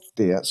förstått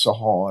det så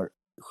har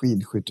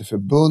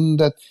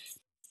skidskytteförbundet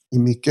i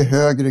mycket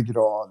högre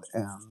grad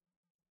än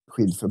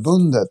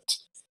skidförbundet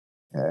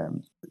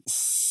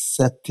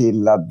sett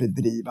till att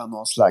bedriva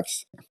någon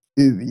slags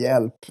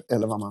u-hjälp,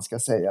 eller vad man ska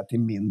säga, till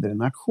mindre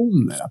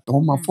nationer. Att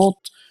de har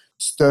fått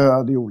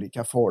stöd i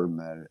olika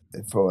former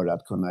för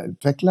att kunna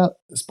utveckla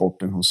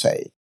sporten hos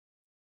sig.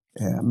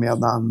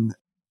 Medan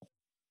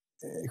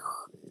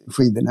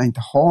skidorna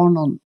inte har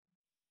någon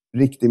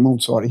riktig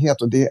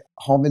motsvarighet. Och det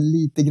har väl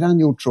lite grann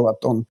gjort så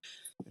att de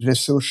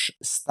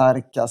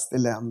resursstarkaste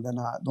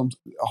länderna, de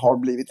har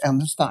blivit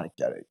ännu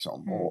starkare.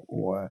 Liksom.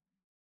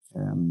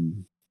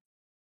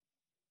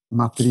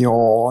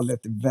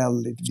 Materialet är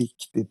väldigt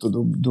viktigt,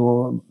 och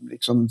då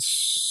liksom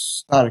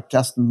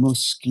starkast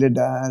muskler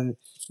där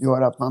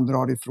gör att man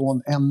drar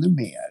ifrån ännu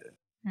mer.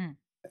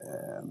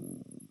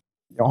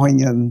 Jag har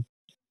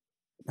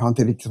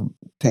inte riktigt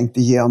tänkt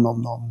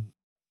igenom någon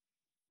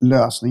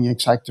lösning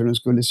exakt hur den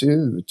skulle se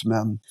ut,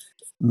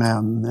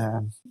 men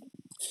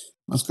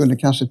man skulle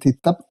kanske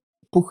titta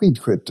på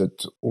skidskyttet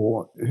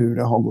och hur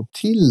det har gått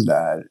till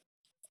där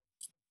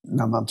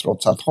när man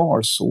trots allt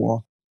har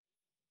så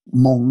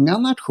många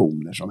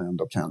nationer som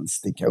ändå kan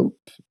sticka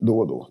upp då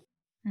och då.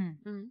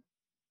 Mm.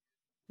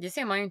 Det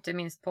ser man ju inte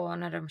minst på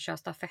när de kör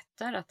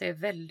stafetter, att det är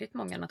väldigt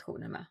många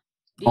nationer med.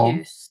 Det är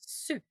ju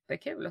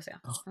superkul att se.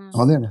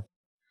 Ja, det är det.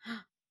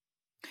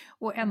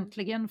 Och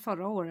äntligen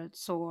förra året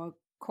så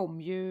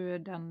kom ju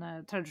den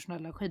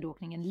traditionella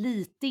skidåkningen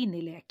lite in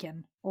i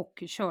leken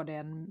och körde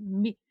en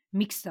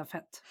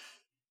mixstafett.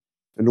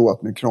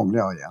 Förlåt, nu krånglar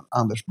jag igen.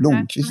 Anders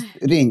Blomqvist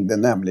ringde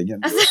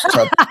nämligen just,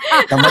 så att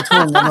jag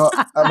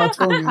var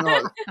tvungen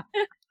att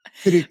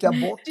trycka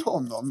bort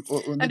honom.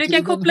 Och under du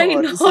kan koppla in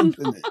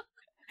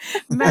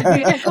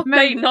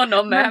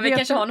honom. Vi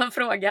kanske har någon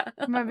fråga.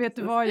 Men vet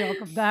du vad,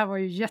 Jacob, det här var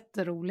ju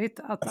jätteroligt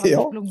att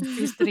Anders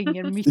Blomqvist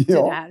ringer mitt i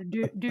det här.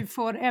 Du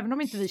får, även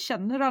om inte vi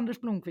känner Anders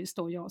Blomqvist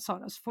och jag och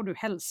Sara, så får du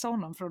hälsa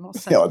honom från oss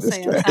sen och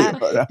säga att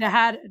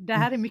det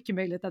här är mycket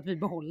möjligt att vi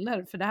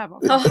behåller, för det här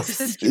var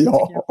fantastiskt kul,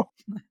 tycker jag.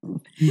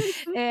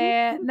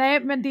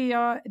 Nej, men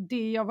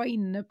det jag var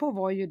inne på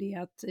var ju det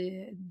att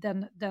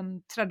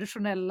den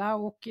traditionella,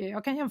 och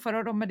jag kan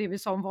jämföra dem med det vi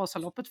sa om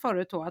Vasaloppet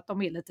förut då, att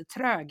de är lite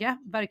tröga,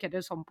 verkar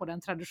det som, på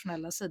den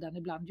traditionella sidan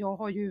ibland. Jag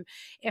har ju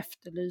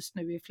efterlyst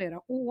nu i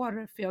flera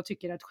år, för jag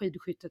tycker att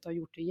skidskyttet har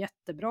gjort det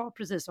jättebra,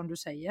 precis som du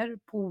säger,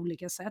 på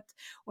olika sätt,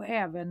 och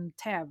även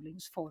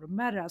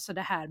tävlingsformer, alltså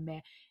det här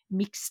med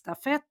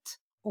mixstafett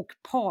och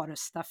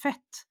parstafett,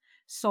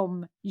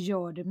 som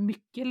gör det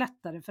mycket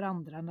lättare för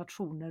andra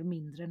nationer,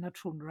 mindre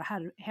nationer, att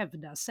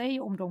hävda sig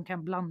om de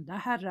kan blanda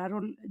herrar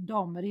och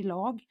damer i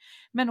lag,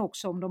 men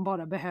också om de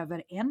bara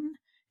behöver en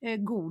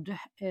god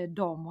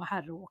dam- och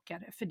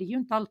herråkare. För det är ju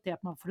inte alltid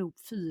att man får ihop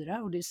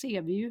 4, och det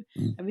ser vi ju,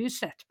 har vi ju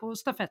sett på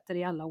stafetter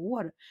i alla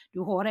år. Du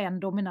har en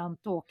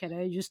dominant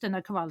åkare,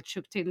 Justyna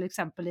Kowalczyk till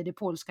exempel i det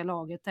polska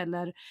laget,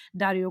 eller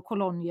Dario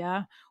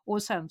Colonia,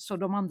 och sen så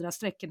de andra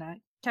sträckorna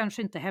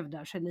kanske inte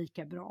hävdar sig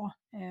lika bra.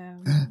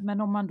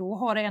 Men om man då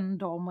har en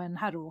dam och en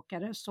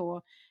herråkare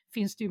så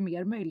finns det ju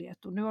mer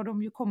möjlighet, och nu har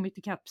de ju kommit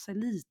ikapp sig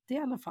lite i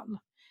alla fall.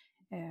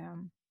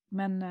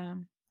 Men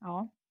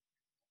ja.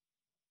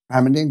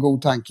 Nej, men det är en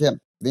god tanke.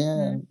 Det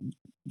är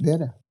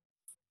det.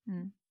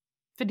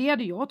 För det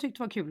hade jag tyckt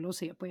var kul att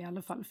se på i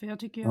alla fall. För jag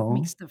tycker att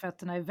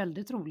mixstafetterna är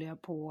väldigt roliga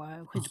på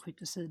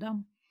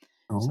skidskyttesidan.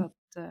 Så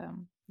att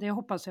det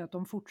hoppas jag att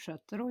de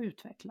fortsätter att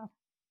utveckla.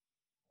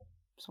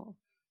 Så.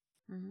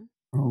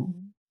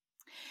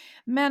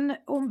 Men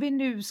om vi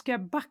nu ska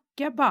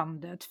backa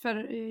bandet, för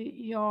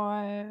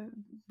jag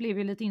blev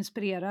ju lite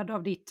inspirerad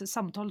av ditt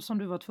samtal som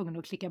du var tvungen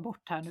att klicka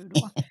bort här nu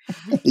då.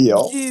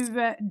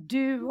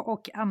 Du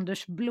och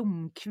Anders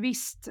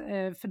Blomqvist,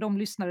 för de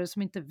lyssnare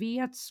som inte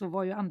vet, så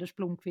var ju Anders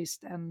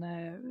Blomqvist en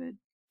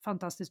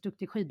fantastiskt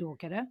duktig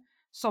skidåkare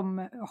som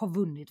har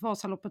vunnit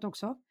Vasaloppet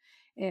också.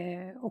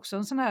 Också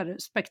en sån här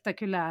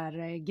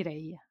spektakulär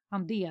grej.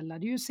 Han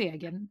delade ju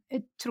segern,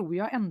 tror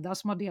jag enda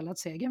som har delat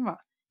segern,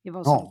 va? I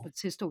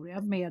Vasaloppets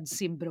historia, med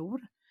sin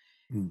bror.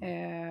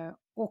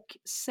 Och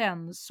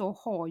sen så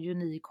har ju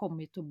ni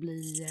kommit att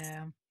bli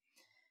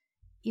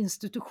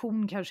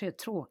institution, kanske är ett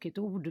tråkigt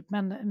ord,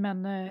 men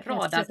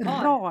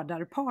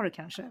radarpar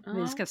kanske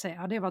vi ska säga.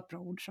 Ja, det var ett bra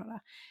ord, Sara.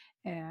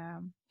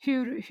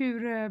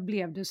 Hur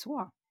blev det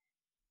så?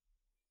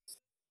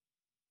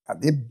 Ja,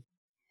 det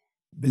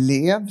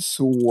blev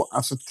så,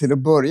 alltså till att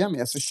börja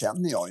med så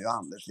känner jag ju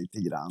Anders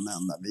lite grann.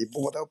 Vi är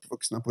båda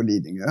uppvuxna på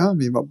Lidingö,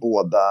 vi var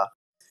båda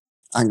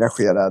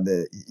engagerade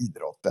i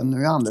idrotten. Nu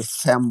är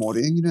Anders 5 år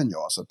yngre än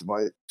jag, så det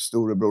var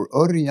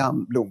storebror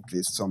Örjan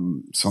Blomqvist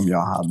som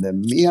jag hade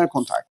mer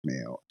kontakt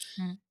med.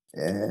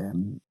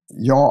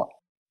 Jag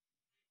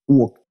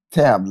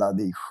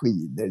tävlade i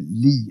skidor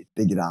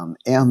lite grann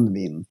en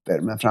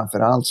vinter, men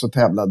framförallt så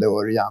tävlade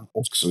Örjan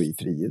också i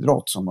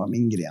friidrott som var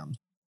min gren,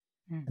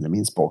 eller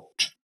min sport.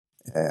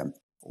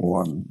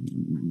 Och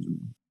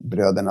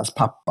brödernas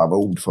pappa var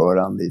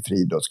ordförande i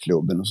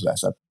friidrottsklubben och sådär,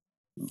 så att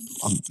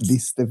man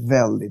visste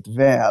väldigt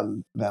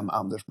väl vem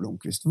Anders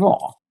Blomqvist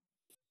var.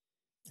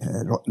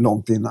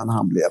 Långt innan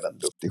han blev en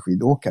duktig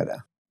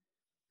skidåkare.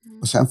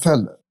 Och sen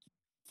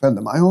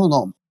följde man ju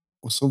honom.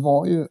 Och så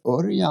var ju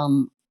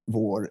Örjan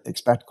vår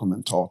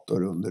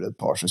expertkommentator under ett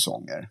par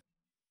säsonger.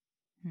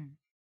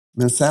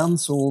 Men sen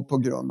så, på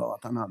grund av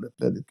att han hade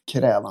ett väldigt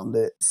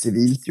krävande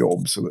civilt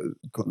jobb, så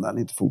kunde han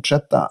inte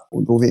fortsätta.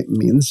 Och då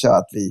minns jag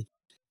att vi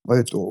var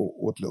ute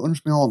och åt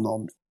lunch med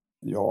honom,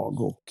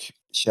 jag och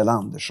Kjell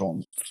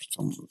Andersson,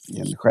 som i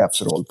en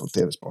chefsroll på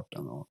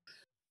TV-sporten, och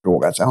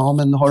frågade sig,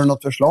 men har du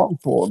något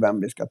förslag på vem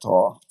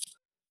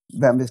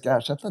vi ska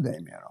ersätta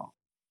dig med då?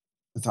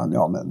 Och sa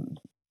han, men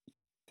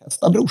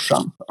testa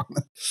brorsan.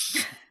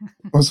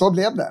 Och så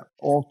blev det.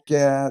 Och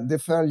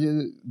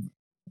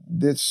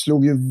det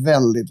slog ju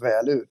väldigt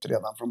väl ut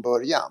redan från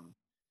början.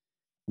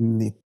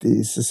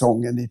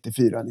 Säsongen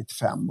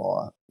 94-95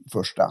 var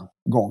första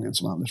gången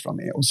som Anders var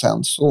med. Och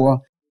sen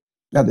så,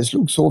 det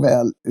slog så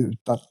väl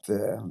ut att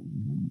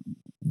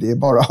det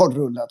bara har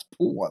rullat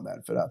på,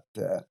 därför att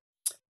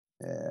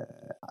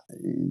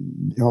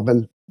jag har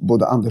väl,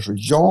 både Anders och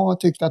jag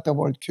tyckte att det har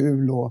varit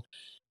kul,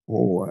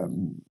 och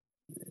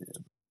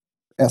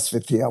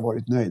SVT har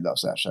varit nöjda och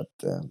så här. Så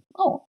att,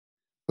 ja,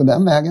 på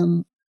den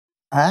vägen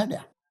är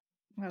det.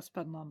 Ja,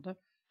 spännande.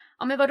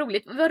 Ja, men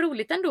vad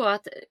roligt ändå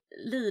att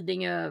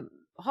Lidingö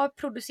har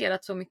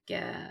producerat så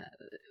mycket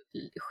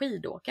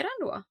skidåkare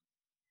ändå.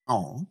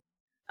 Ja.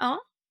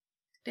 Ja,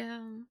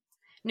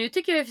 nu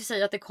tycker jag i och för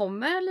sig att det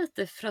kommer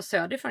lite från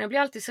söderifrån. Jag blir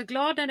alltid så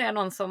glad när det är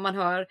någon som man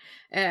hör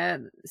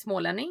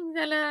smålänning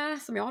eller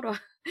som jag då.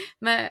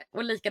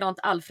 Och likadant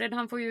Alfred,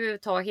 han får ju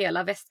ta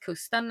hela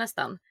västkusten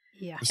nästan.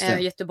 Ja.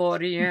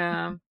 Göteborg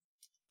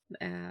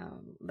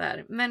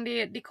där. Men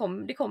det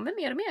kommer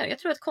mer och mer. Jag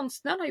tror att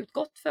konstnären har gjort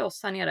gott för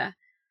oss här nere.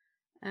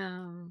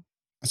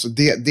 Alltså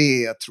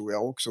det tror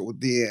jag också, och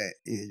det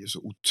är ju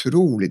så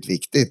otroligt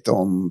viktigt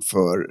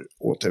för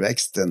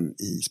återväxten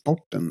i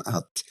sporten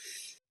att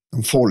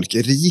de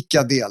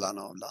folkrika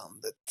delarna av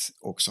landet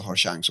också har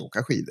chans att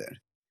åka skidor.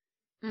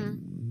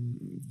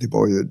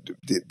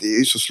 Det är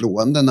ju så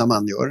slående när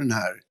man gör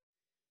när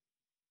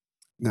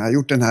jag har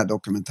gjort den här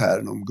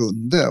dokumentären om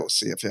Gunde och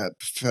för jag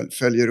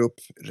följer upp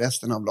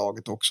resten av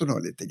laget också då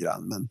lite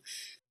grann, men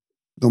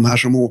de här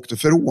som åkte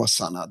för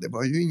åsarna, det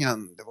var ju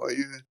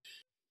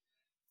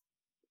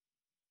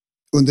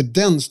under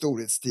den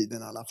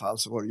storhetstiden i alla fall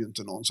så var det ju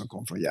inte någon som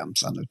kom från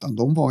Jämtland, utan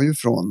de var ju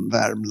från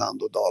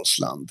Värmland och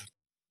Dalsland.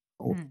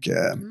 Och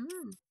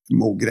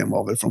Mogren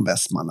var väl från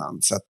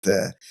Västmanland. Så att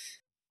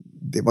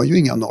det var ju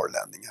inga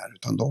norrlänningar,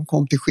 utan de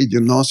kom till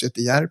skidgymnasiet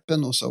i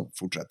Järpen och så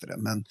fortsatte det.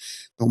 Men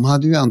de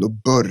hade ju ändå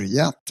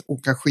börjat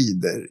åka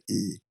skidor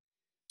i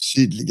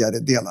sydligare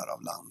delar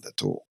av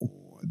landet.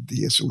 Och det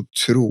är så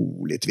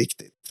otroligt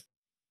viktigt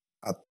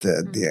att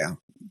det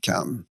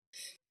kan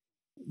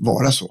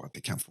vara så att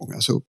det kan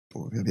fångas upp.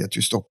 Och jag vet ju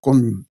i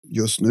Stockholm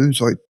just nu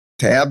så har ju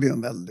Täby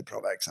en väldigt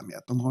bra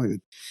verksamhet. De har ju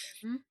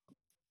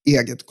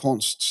eget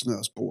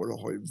konstsnöspår och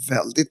har ju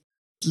väldigt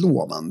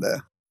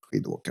lovande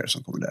skidåkare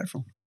som kommer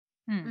därifrån.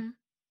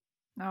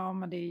 Ja,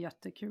 men det är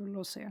jättekul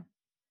att se.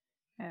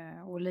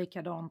 Och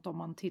likadant om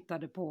man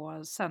tittade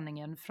på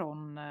sändningen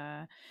från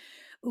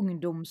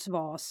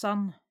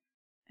Ungdomsvasan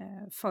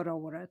förra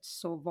året,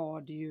 så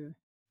var det ju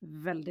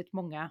väldigt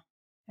många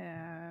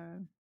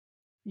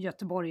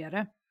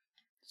göteborgare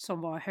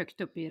som var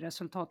högt upp i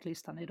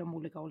resultatlistan i de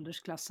olika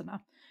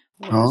åldersklasserna.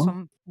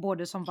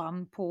 Både som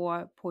vann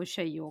på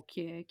tjej- och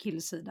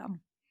killsidan.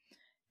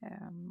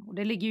 Och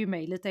det ligger ju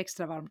mig lite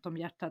extra varmt om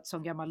hjärtat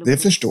som gammal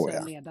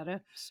ungdomsledare.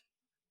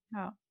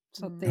 Ja,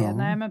 så att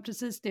nej, men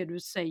precis det du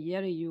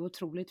säger är ju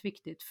otroligt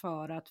viktigt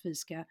för att vi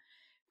ska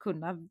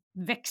kunna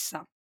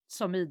växa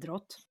som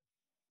idrott.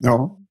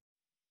 Ja.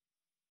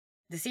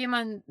 Det ser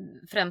man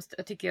främst,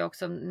 tycker jag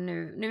också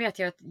nu vet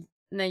jag att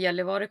när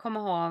Gällivare kommer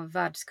ha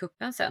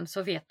världscupen sen,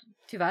 så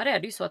tyvärr är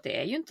det ju så att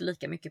det är ju inte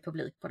lika mycket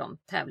publik på de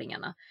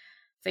tävlingarna.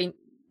 För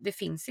det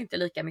finns inte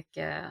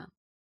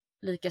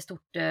lika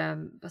stort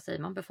vad säger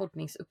man,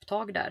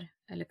 befolkningsupptag där,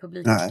 eller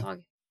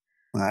publikupptag.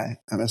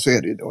 Nej, men så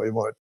är det ju. Det har ju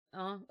varit.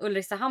 Ja,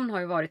 Ulricehamn har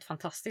ju varit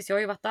fantastiskt. Jag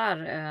har ju varit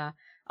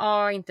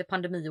där, inte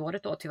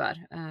pandemiåret då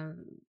tyvärr.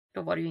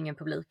 Då var det ju ingen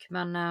publik,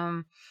 men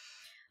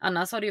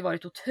annars har det ju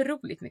varit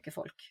otroligt mycket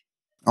folk.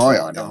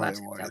 Ja, de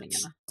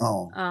världscuptävlingarna.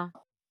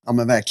 Ja,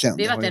 men verkligen.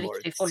 Det har varit en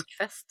riktig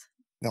folkfest.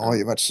 Det har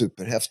ju varit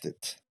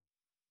superhäftigt.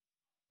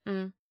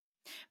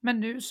 Men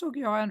nu såg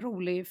jag en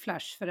rolig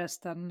flash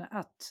förresten,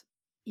 att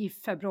i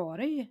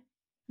februari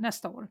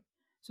nästa år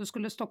så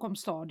skulle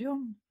Stockholms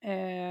stadion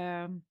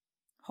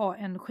ha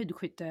en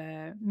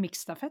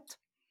skidskytte-mixstafett.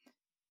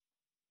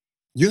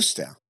 Just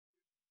det.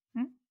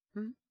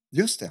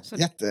 Just det.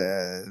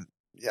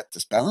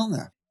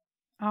 Jättespännande.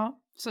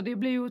 Ja, så det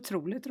blir ju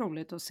otroligt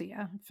roligt att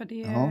se. För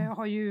det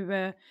har ju,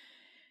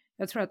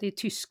 jag tror att i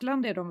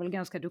Tyskland är de väl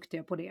ganska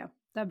duktiga på det.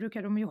 Där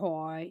brukar de ju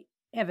ha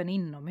även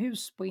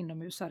inomhus på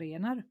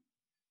inomhusarenor.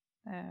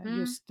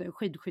 Just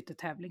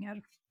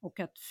skidskyttetävlingar. Och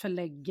att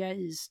förlägga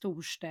i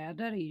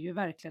storstäder är ju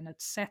verkligen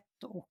ett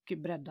sätt att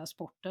bredda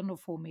sporten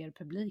och få mer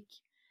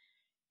publik.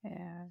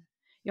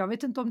 Jag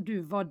vet inte om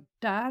du var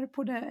där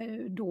på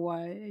det då,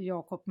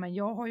 Jacob, men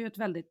jag har ju ett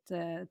väldigt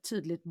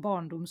tydligt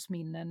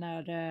barndomsminne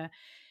när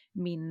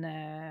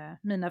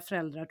mina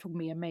föräldrar tog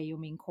med mig och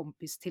min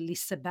kompis till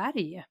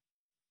Liseberg.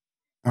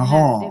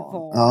 När det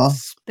var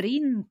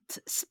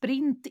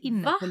sprint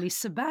inne på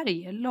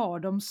Liseberg,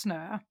 lade om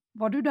snö.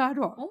 Var du där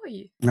då?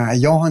 Oj. Nej,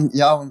 jag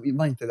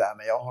var inte där,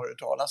 men jag har hört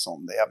talas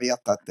om det. Jag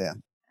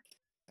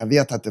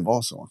vet att det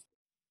var så.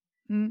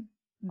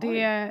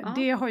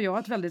 Det har jag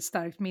ett väldigt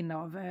starkt minne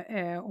av.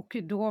 Och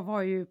då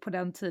var ju på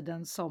den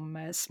tiden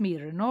som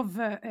Smirnov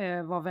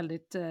var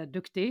väldigt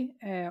duktig.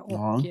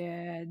 Och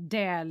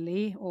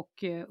Däli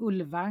och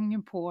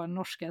Ulvang på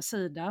norska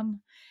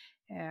sidan.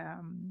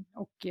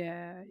 Och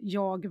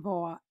jag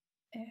var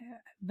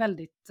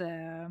väldigt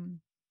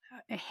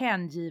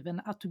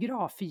hängiven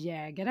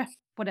autografjägare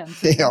på den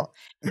tiden.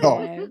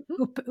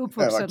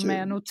 Uppvuxen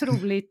med en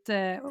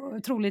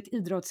otroligt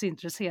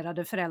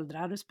idrottsintresserade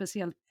föräldrar,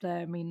 speciellt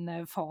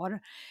min far.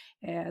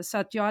 Så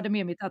att jag hade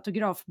med mitt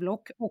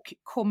autografblock och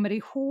kommer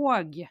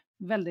ihåg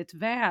väldigt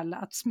väl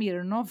att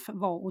Smirnov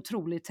var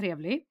otroligt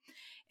trevlig.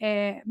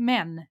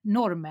 Men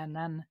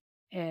norrmännen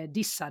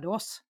dissade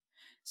oss.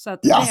 Så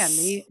att Yes.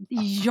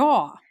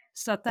 ja,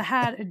 så att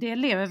det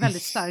lever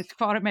väldigt starkt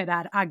kvar med det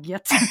här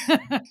agget.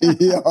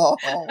 Ja,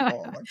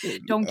 vad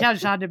kul. De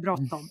kanske hade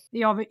bråttom,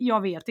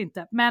 jag vet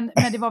inte. Men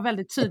det var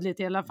väldigt tydligt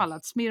i alla fall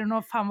att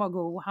Smirnoff, han var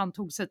god, han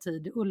tog sig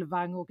tid.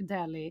 Ulvang och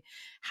Daly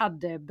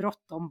hade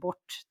bråttom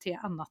bort till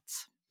annat.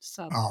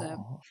 Så att,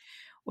 Ja,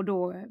 och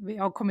då,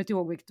 jag kommer inte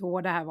ihåg vilket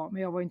år det här var,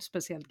 men jag var inte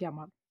speciellt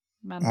gammal.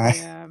 Men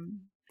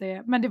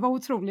nej. men det var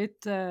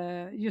otroligt,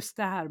 just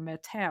det här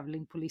med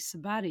tävling på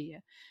Liseberg.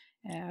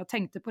 Jag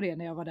tänkte på det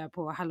när jag var där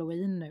på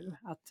Halloween nu,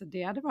 att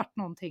det hade varit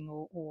någonting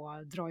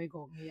att dra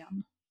igång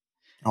igen.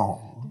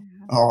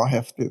 Ja,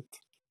 häftigt.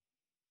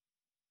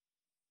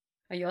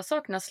 Jag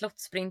saknar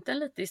slottsprinten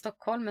lite i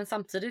Stockholm, men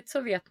samtidigt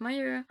så vet man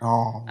ju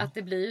Ja, att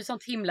det blir ju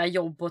sånt himla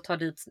jobb att ta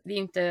dit. Det är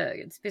ju inte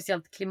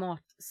speciellt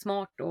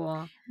klimatsmart och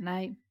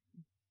Nej,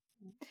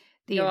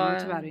 det är det ju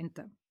tyvärr jag,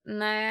 inte.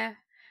 nej,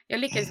 jag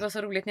lyckades vara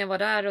så roligt när jag var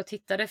där och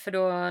tittade, för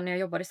då när jag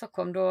jobbade i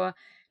Stockholm då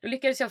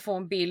lyckades jag få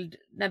en bild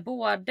när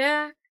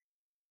både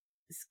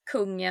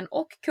kungen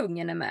och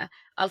kungen är med.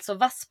 Alltså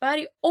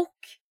Wassberg och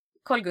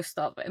Carl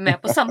Gustaf är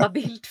med på samma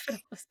bild. För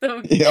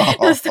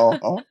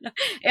ja,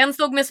 en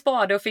stod med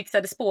spade och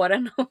fixade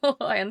spåren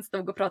och en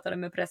stod och pratade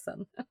med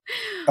pressen.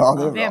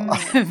 ja, det är bra.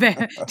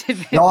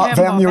 Ja,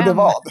 vem var gjorde vem?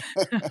 vad?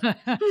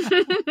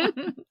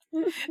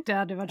 Det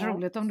hade varit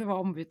roligt om det var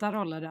ombytta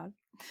roller där.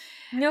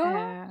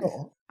 Ja.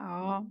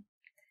 Ja.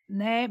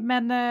 Nej,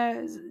 men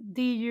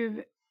det är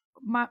ju,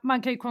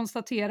 man kan ju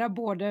konstatera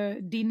både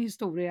din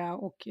historia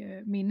och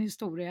min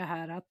historia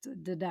här, att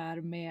det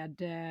där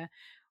med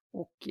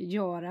och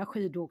göra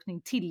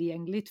skidåkning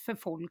tillgängligt för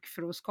folk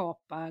för att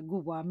skapa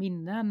goda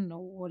minnen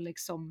och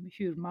liksom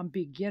hur man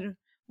bygger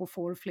och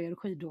får fler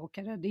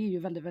skidåkare. Det är ju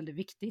väldigt, väldigt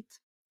viktigt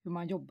hur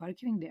man jobbar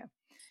kring det.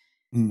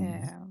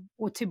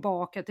 Och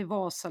tillbaka till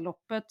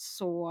Vasaloppet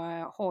så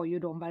har ju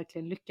de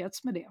verkligen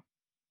lyckats med det.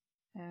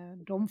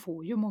 De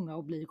får ju många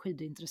att bli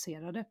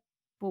skidintresserade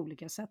på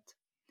olika sätt.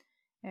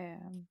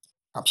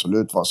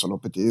 Absolut,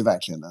 Vasaloppet är ju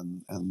verkligen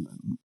en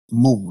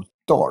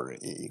motor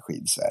i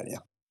skidsverige.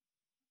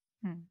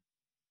 Mm.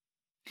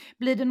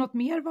 Blir det något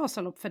mer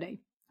Vasalopp för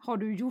dig? Har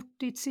du gjort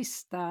ditt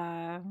sista,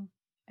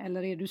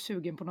 eller är du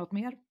sugen på något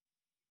mer?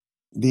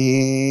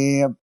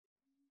 Det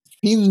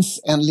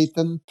finns en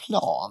liten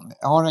plan.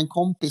 Jag har en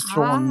kompis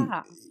från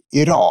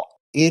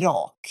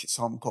Irak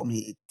som kom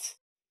hit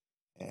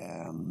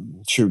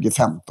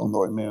 2015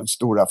 då, med den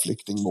stora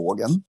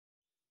flyktingvågen.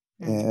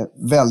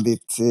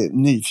 Väldigt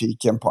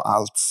nyfiken på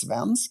allt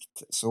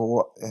svenskt.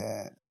 Så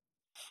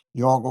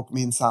jag och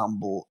min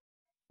sambo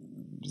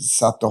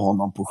satte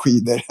honom på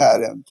skidor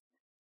här.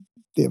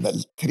 Det är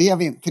väl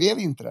tre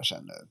vintrar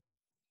sedan nu.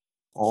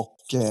 Och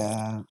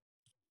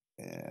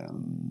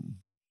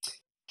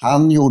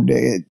han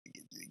gjorde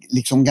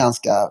liksom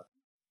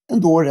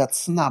ändå rätt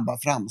snabba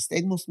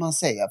framsteg, måste man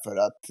säga, för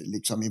att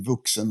liksom i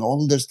vuxen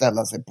ålder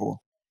ställa sig på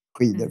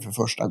skidor för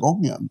första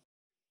gången.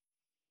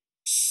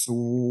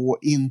 Så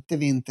inte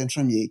vintern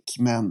som gick,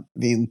 men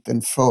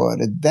vintern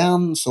före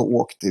den så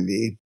åkte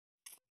vi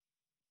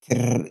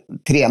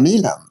 3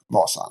 milen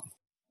Vasan.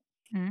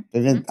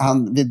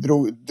 Vi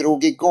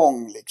drog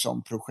igång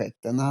liksom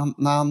projekten.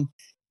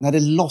 När det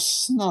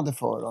lossnade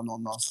för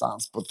honom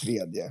någonstans på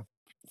 3:e,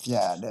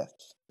 4:e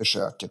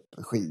försöket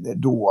på skidor,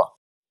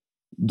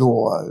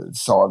 då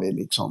sa vi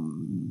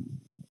liksom,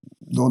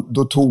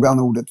 då tog han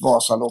ordet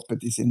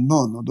Vasaloppet i sin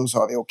mun och då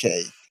sa vi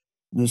okej,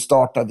 nu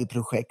startar vi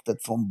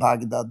projektet från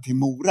Bagdad till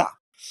Mora.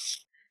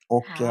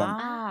 Och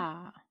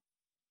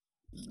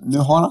nu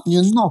har han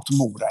ju nått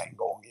Mora en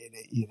gång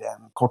i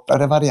den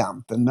kortare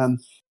varianten,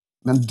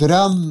 men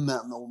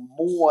drömmen och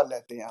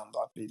målet är ändå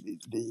att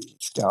vi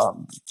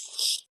ska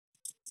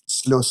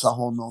slussa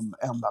honom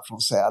ända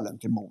från Sälen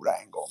till Mora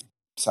en gång.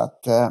 Så att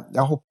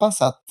jag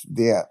hoppas att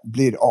det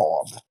blir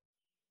av.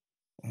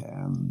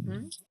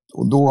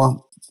 Och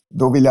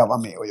då vill jag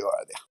vara med och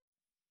göra det.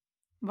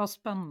 Vad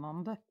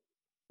spännande.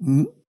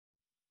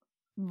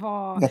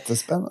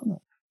 Jättespännande.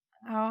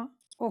 Ja,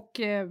 och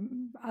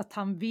att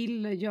han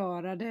vill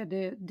göra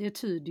det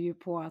tyder ju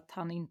på att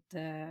han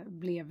inte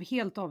blev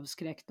helt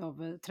avskräckt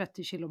av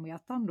 30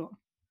 kilometern då.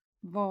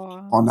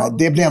 Nej,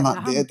 det blev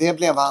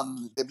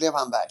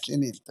han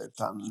verkligen inte,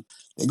 utan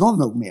det gav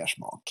nog mer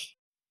smak.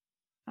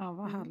 Ja,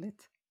 vad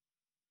härligt.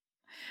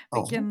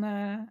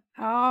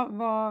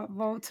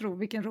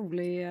 Vilken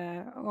rolig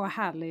och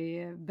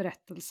härlig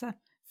berättelse.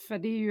 För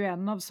det är ju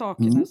en av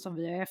sakerna som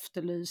vi har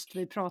efterlyst.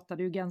 Vi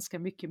pratade ju ganska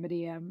mycket med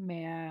det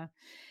med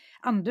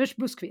Anders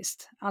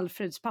Buskvist,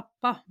 Alfreds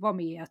pappa, var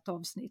med i ett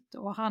avsnitt.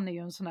 Och han är ju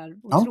en sån här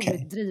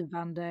otroligt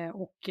drivande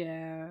och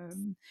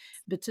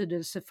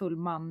betydelsefull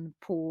man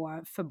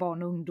för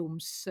barn- och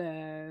ungdoms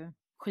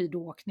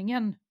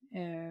skidåkningen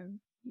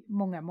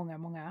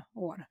många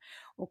år.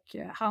 Och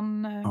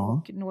han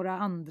och några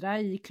andra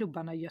i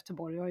klubbarna i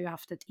Göteborg har ju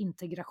haft ett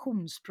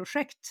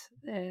integrationsprojekt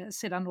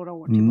sedan några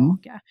år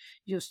tillbaka.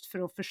 Just för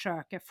att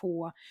försöka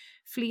få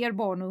fler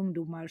barn och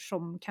ungdomar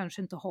som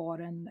kanske inte har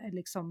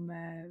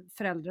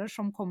föräldrar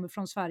som kommer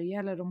från Sverige,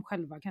 eller de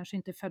själva kanske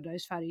inte är födda i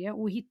Sverige,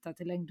 och hitta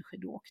till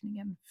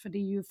längdskidåkningen. För det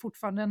är ju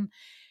fortfarande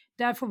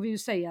där får vi ju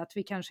säga att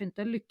vi kanske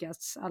inte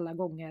lyckats alla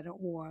gånger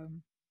och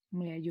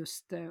med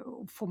just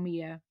få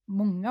med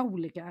många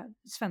olika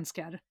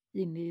svenskar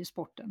in i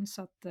sporten.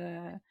 Så att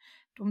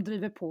de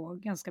driver på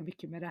ganska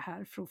mycket med det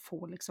här för att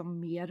få liksom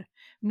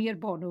mer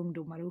barn och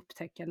ungdomar att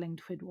upptäcka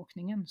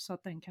längdskidåkningen så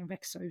att den kan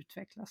växa och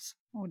utvecklas.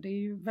 Och det är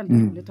ju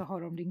väldigt roligt att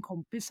höra om din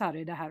kompis här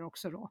i det här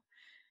också då.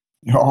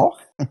 Ja.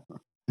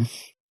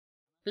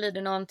 Blir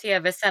det någon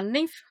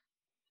tv-sändning?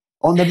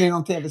 Om det blir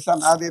någon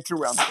tv-sändning? Nej, det tror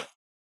jag inte.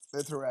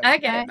 Det tror jag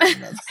inte.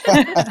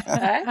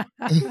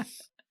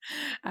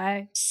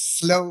 Nej.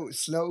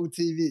 Slow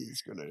TV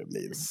skulle det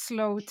bli.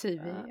 Slow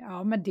TV,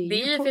 ja, men det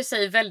är ju för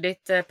sig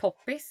väldigt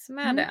poppis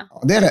med det.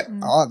 Ja, det är det.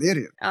 Ja, det är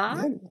det ju. Ja.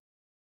 Det är det.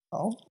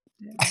 Ja.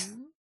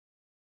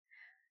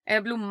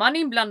 Är Blomman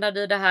inblandad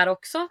i det här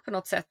också på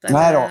något sätt? Eller?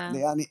 Nej då,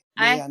 det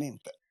är han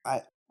inte.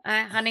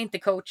 Nej, han är inte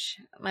coach.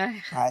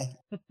 Nej.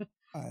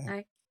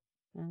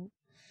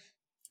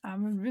 Ja,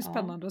 men det blir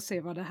spännande att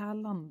se vad det här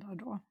landar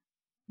då.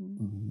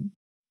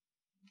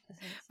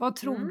 Vad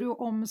tror du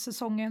om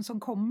säsongen som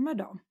kommer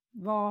då?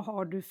 Vad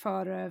har du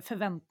för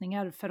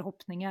förväntningar,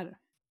 förhoppningar?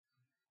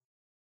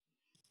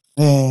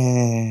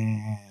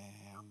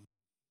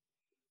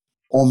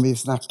 Om vi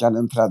snackar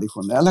den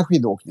traditionella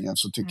skidåkningen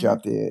så tycker jag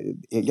att det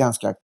är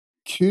ganska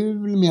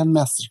kul med en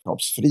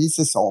mästerskapsfri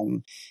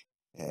säsong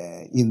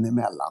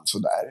inemellan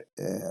sådär.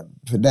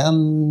 För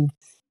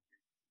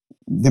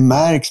det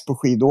märks på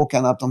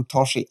skidåkarna att de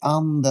tar sig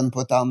an den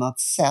på ett annat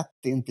sätt.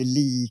 Det är inte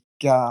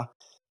lika...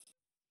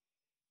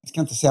 Jag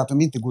ska inte säga att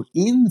de inte går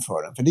in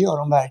för den, för det gör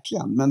de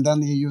verkligen. Men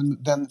den är ju...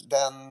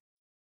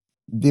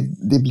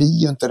 Det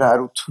blir ju inte det här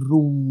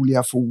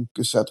otroliga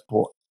fokuset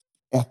på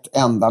ett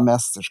enda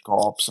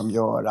mästerskap som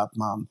gör att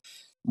man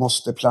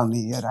måste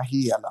planera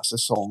hela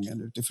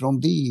säsongen utifrån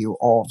det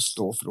och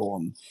avstå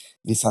från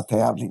vissa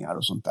tävlingar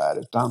och sånt där.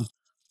 Utan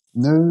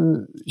nu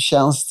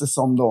känns det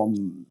som de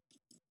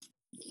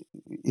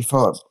i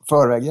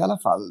förväg i alla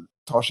fall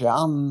tar sig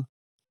an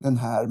den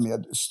här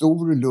med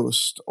stor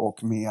lust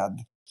och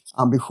med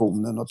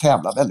ambitionen att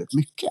tävla väldigt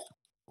mycket.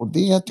 Och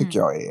det tycker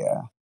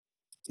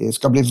jag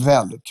ska bli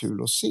väldigt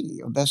kul att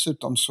se. Och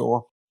dessutom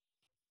så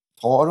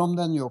tar de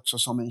den ju också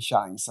som en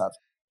chans att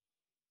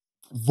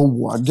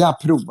våga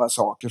prova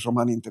saker som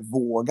man inte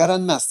vågar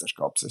en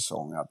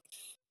mästerskapssäsong. Att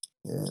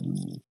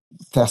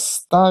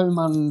testa hur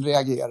man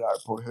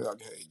reagerar på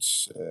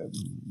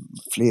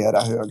flera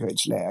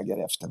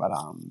höghöjdsläger efter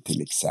varann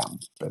till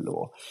exempel.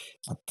 Och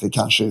att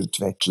kanske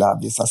utveckla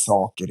vissa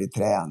saker i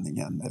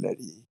träningen eller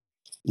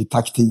i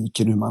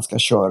taktiken hur man ska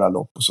köra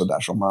lopp och sådär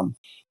som man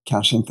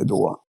kanske inte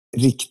då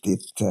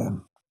riktigt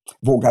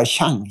vågar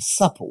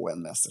chansa på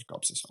en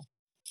mästerskapssäsong.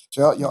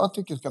 Så jag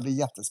tycker det ska bli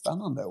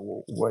jättespännande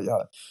och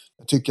jag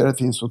tycker det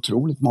finns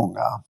otroligt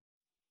många,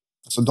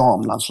 alltså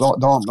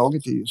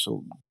damlaget är ju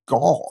så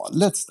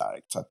galet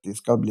starkt så att det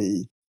ska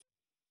bli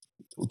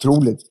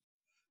otroligt.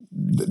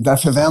 Där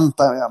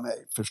förväntar jag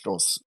mig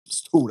förstås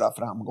stora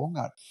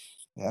framgångar.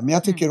 Men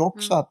jag tycker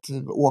också att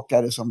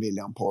åkare som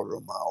William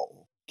Poromaa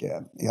och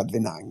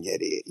Edvin Anger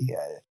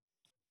är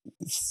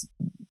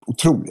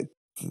otroligt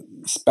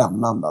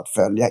spännande att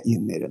följa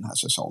in i den här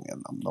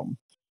säsongen.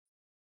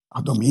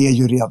 De är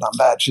ju redan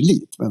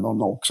världselit, men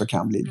de också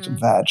kan bli liksom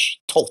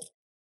världstopp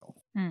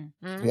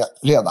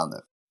redan nu.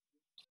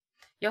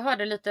 Jag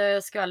hörde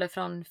lite skvaller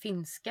från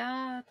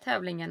finska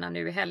tävlingarna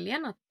nu i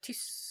helgen att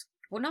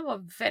tyskorna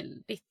var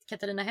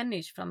Katarina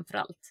Hennig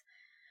framförallt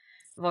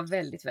var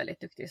väldigt, väldigt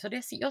duktig. Så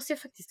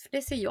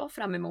det ser jag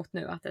fram emot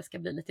nu, att det ska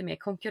bli lite mer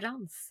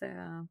konkurrens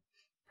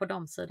på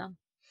damsidan.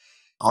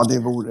 Ja, det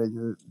vore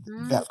ju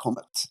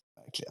välkommet,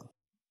 verkligen.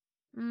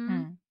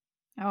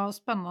 Ja,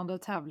 spännande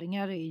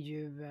tävlingar är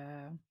ju...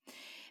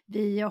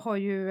 Vi har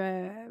ju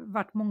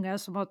varit många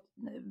som har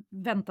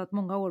väntat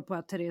många år på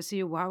att Therese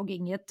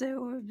Johaug,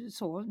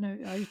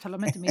 nu jag uttalar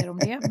mig inte mer om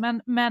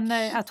det, men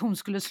att hon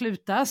skulle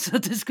sluta så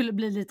att det skulle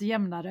bli lite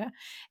jämnare.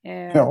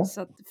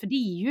 För det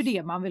är ju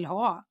det man vill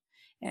ha.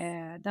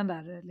 Den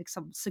där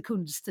liksom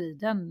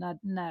sekundstriden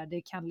när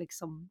det kan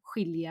liksom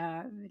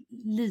skilja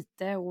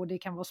lite och det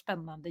kan vara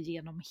spännande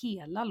genom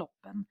hela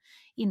loppen.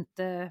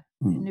 Inte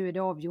nu är det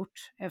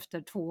avgjort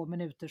efter 2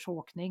 minuters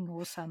åkning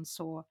och sen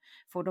så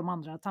får de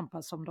andra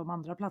tampas om de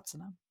andra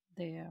platserna.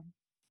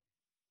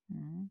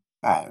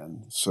 Nej,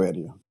 men så är det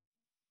ju.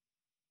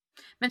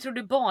 Men tror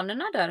du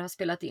banorna där har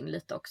spelat in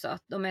lite också?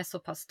 Att de är så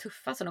pass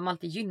tuffa så de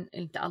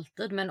inte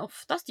alltid, men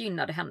oftast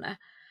gynnade henne.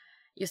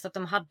 Just att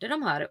de hade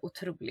de här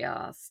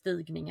otroliga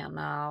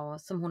stigningarna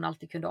och som hon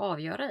alltid kunde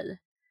avgöra i.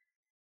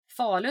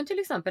 Falun till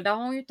exempel, där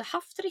har hon ju inte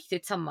haft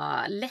riktigt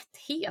samma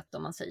lätthet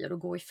om man säger att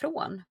gå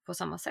ifrån på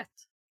samma sätt.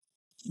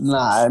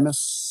 Nej, men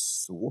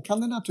så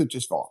kan det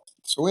naturligtvis vara.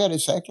 Så är det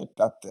säkert.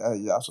 Att,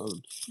 alltså,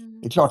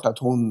 det är klart att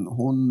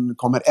hon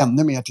kommer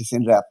ännu mer till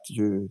sin rätt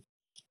ju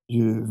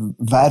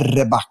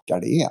värre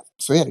backar det är.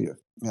 Så är det ju.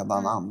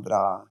 Medan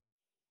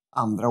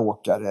andra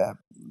åkare,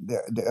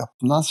 det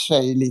öppnar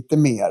sig lite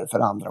mer för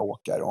andra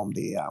åkare om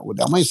det är. Och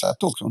det har man ju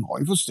sett också. Hon har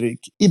ju fått stryk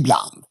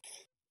ibland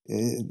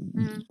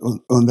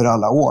under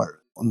alla år.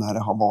 Och när det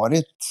har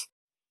varit,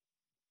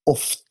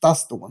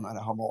 oftast då när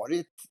det har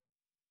varit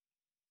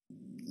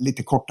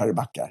lite kortare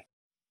backar.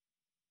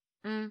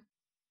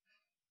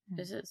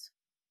 Precis.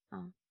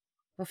 Ja.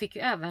 Hon fick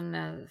ju även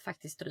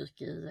faktiskt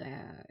stryk i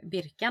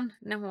Birken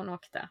när hon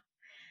åkte.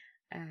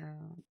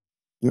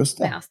 Just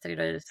det. Med Astrid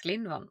och Iris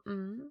Lind vann.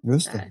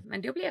 Just det.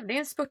 Men då blev det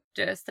en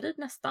spurtstrid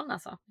nästan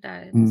alltså.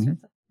 Där i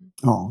slutet.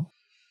 Ja.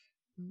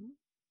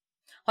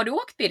 Har du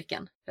åkt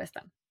Birken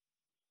förresten?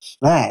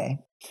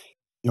 Nej.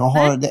 Jag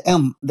har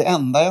det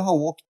enda jag har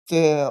åkt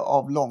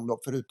av långlopp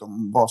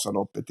förutom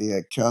Vasaloppet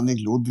är König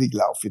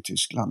Ludwiglauf i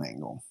Tyskland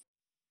en gång.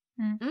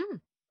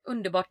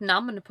 Underbart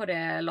namn på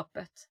det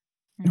loppet.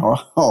 Ja,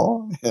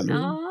 eller hur?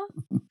 Ja.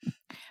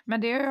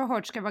 Men det har jag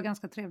hört ska vara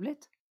ganska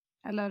trevligt.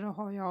 Eller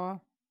har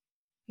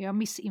jag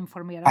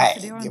missinformerat?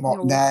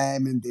 Nej,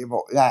 men det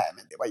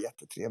var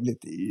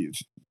jättetrevligt.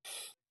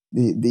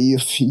 Det är ju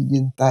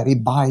fint där i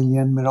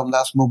Bayern med de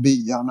där små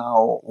byarna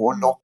och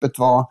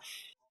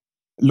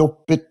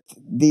loppet,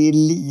 det är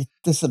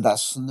lite sådär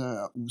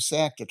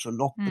snöosäkert, så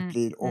loppet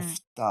blir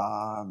ofta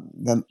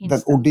den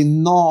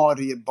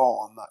ordinarie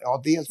banan.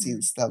 Ja, dels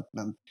inställt,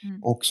 men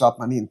också att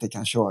man inte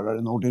kan köra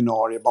den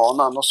ordinarie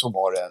banan. Och så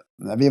var det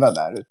när vi var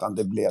där, utan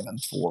det blev en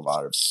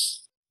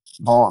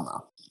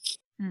 2-varvsbana.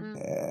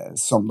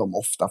 Som de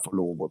ofta får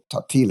lov att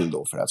ta till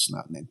då för att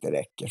snön inte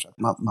räcker. Så att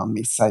man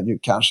missar ju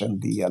kanske en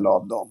del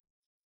av de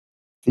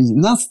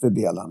finaste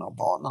delarna av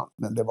banan.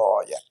 Men det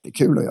var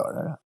jättekul att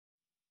göra det.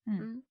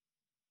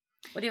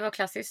 Och det var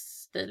klassisk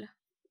stil?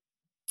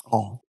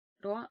 Ja.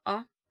 Då,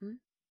 ja.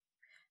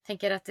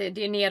 Tänker att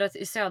det är neråt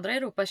i södra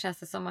Europa, känns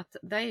det som att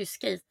där är ju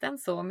skaten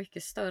så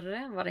mycket större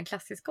än vad den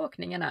klassiska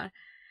åkningen är.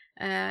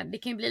 Det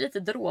kan ju bli lite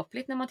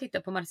dråpligt när man tittar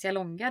på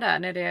Marcialonga där,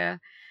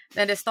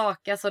 när det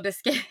stakas och det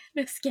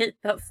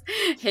skatas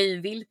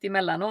hejvilt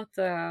emellanåt.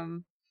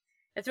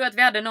 Jag tror att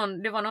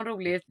det var någon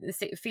rolig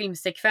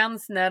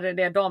filmsekvens när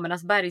det är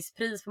damernas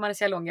bergspris på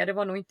Marcialonga. Det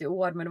var nog inte i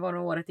år, men det var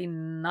nog året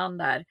innan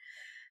där.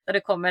 Där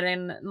det kommer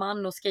en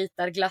man och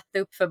skatar glatt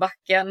upp för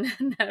backen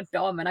när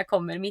damerna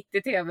kommer mitt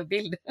i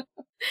tv-bild.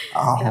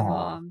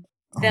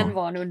 Den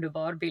var en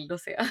underbar bild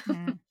att se.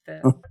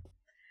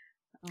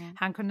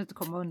 Han kunde inte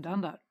komma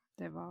undan där.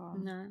 Det var...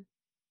 Nej.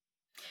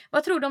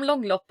 Vad tror du om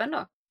långloppen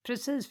då?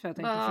 Precis, för jag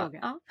tänkte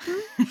fråga.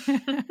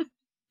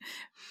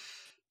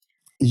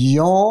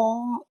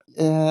 Ja,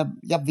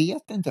 jag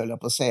vet inte, höll jag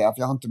på att säga.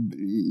 För jag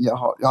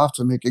har haft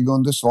så mycket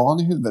Gunde Svan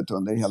i huvudet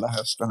under hela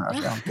hösten här.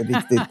 Så jag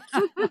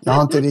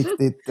har inte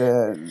riktigt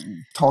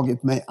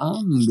tagit mig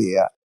an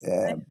det.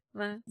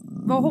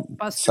 Vad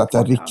hoppas du så att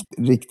jag på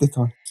riktigt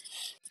har...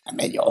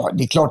 Men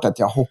det är klart att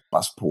jag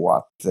hoppas på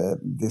att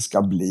det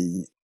ska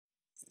bli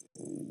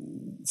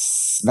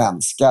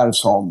svenskar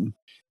som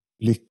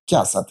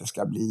lyckas, att det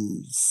ska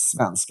bli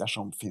svenskar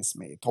som finns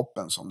med i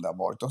toppen som det har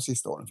varit de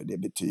sista åren, för det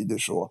betyder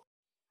så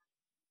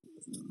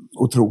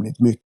otroligt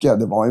mycket.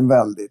 Det var en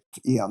väldigt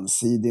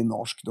ensidig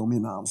norsk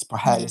dominans på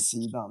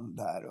herrsidan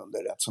där under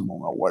rätt så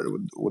många år,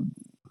 och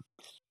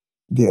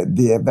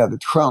det är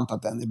väldigt skönt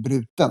att den är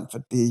bruten,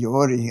 för det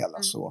gör det hela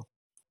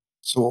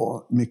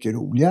så mycket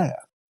roligare.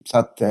 Så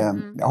att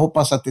jag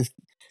hoppas att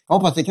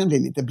det kan bli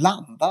lite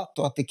blandat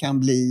och att det kan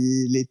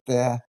bli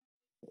lite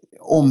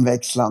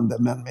omväxlande,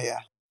 men med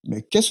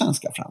mycket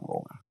svenska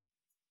framgångar.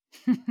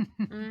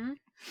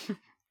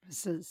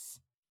 Precis.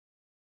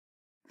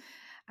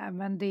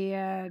 Men det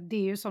är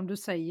ju som du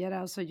säger,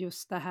 alltså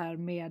just det här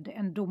med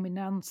en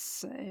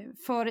dominans,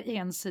 för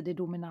ensidig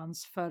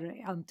dominans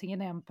för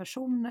antingen en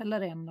person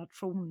eller en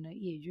nation det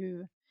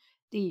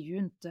är ju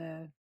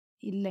inte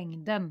i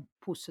längden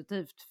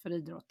positivt för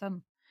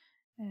idrotten.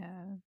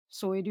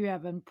 Så är det ju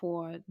även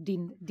på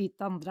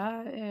ditt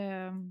andra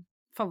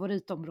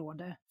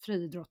favoritområde,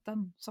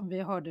 friidrotten, som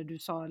vi hörde du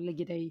sa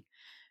ligger dig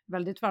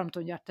väldigt varmt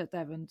om hjärtat,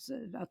 även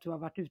att du har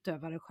varit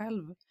utövare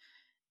själv.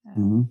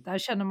 Där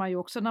känner man ju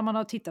också, när man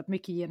har tittat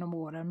mycket genom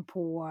åren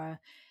på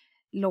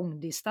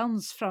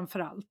långdistans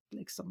framförallt,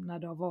 liksom, när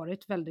det har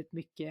varit väldigt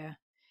mycket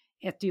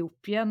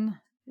Etiopien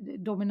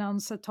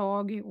dominans ett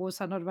tag, och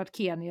sen har det varit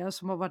Kenya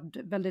som har varit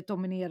väldigt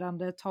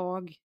dominerande ett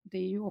tag. Det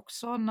är ju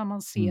också när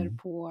man ser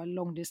på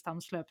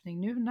långdistanslöpning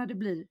nu när det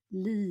blir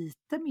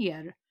lite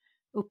mer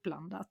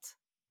uppblandat.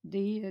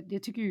 Det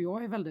tycker ju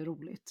jag är väldigt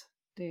roligt.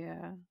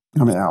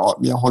 Ja, men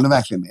jag håller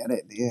verkligen med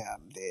dig.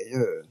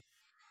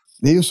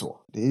 Det är ju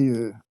så. Det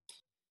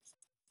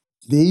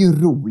är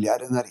ju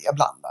roligare när det är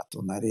blandat,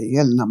 och när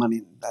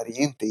det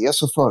inte är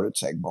så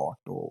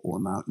förutsägbart,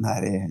 och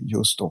när det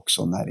just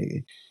också när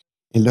det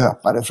är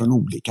löpare från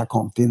olika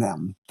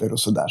kontinenter och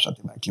sådär, så att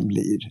det verkligen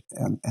blir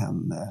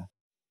en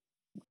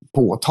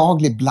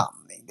påtaglig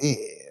blandning.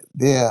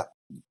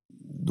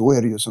 Då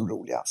är det ju som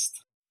roligast.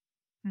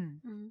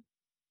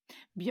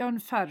 Björn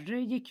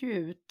Ferry gick ju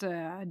ut,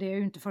 det är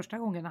ju inte första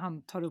gången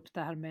han tar upp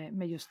det här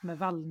med just med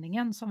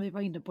vallningen som vi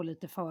var inne på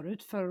lite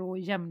förut, för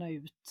att jämna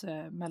ut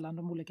mellan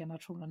de olika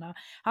nationerna.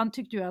 Han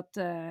tyckte ju att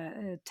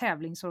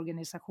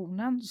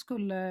tävlingsorganisationen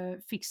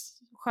skulle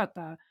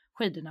sköta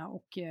skidorna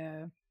och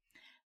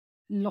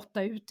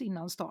lotta ut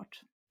innan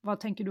start. Vad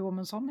tänker du om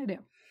en sån idé?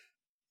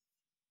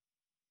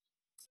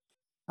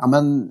 Ja,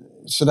 men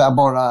sådär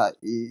bara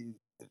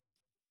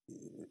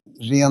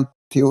rent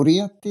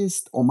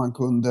teoretiskt, om man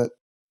kunde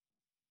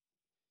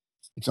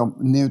liksom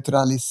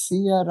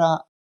neutralisera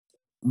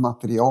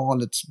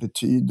materialets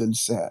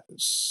betydelse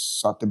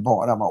så att det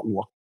bara var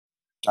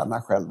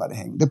åkarna själva det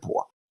hängde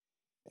på.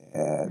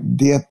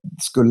 Det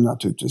skulle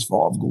naturligtvis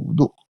vara av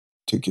godo,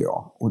 tycker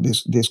jag. Och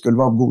det skulle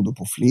vara av godo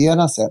på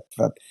flera sätt,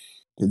 för att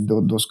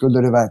då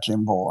skulle det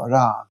verkligen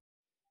vara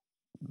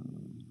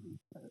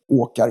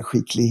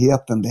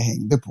åkarskickligheten det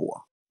hängde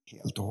på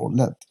helt och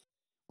hållet.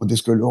 Och det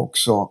skulle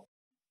också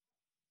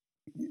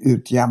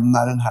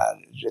utjämna den här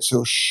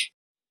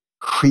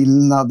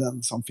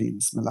resursskillnaden som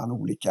finns mellan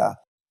olika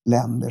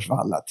länders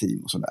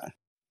vallateam och sådär.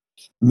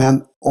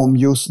 Men om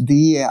just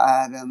det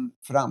är en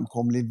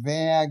framkomlig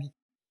väg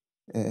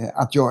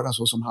att göra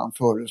så som han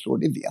föreslår,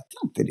 det vet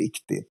jag inte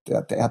riktigt.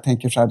 Jag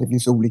tänker så här, det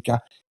finns olika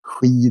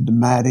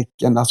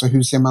skidmärken. Alltså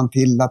hur ser man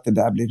till att det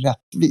där blir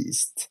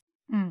rättvist?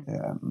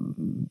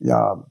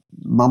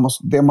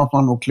 Det måste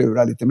man nog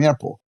klura lite mer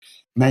på.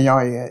 Men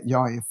jag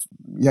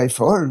är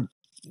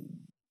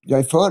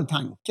för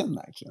tanken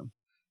verkligen.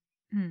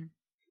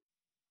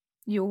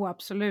 Jo,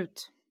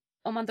 absolut.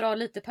 Om man drar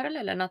lite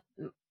parallellen att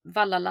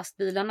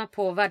vallalastbilarna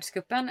på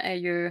världscupen är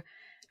ju,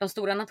 de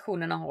stora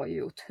nationerna har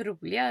ju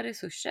otroliga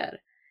resurser.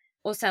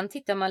 Och sen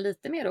tittar man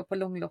lite mer då på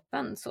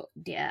långloppen, så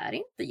det är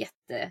inte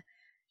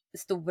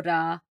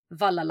jättestora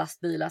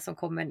vallalastbilar som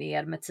kommer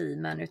ner med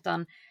teamen,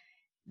 utan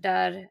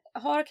där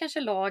har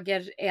kanske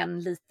lager en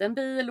liten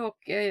bil, och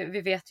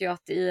vi vet ju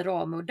att i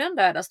Ramudden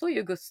där står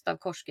ju Gustav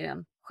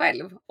Korsgren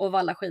själv och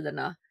vallar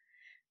skidorna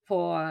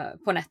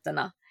på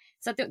nätterna.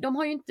 Så att de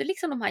har ju inte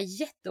liksom de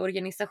här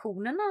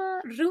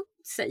jätteorganisationerna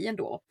runt sig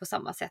ändå på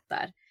samma sätt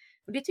där.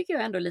 Och det tycker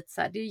jag ändå lite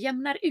så här, det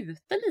jämnar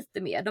ut det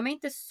lite mer. De är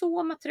inte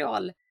så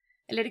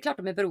eller det är klart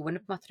de är beroende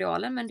på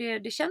materialen, men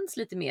det känns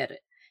lite mer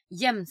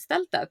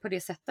jämställt där på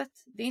det sättet.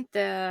 Det är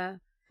inte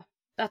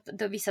att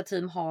vissa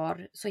team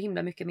har så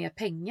himla mycket mer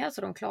pengar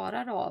så de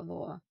klarar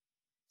av,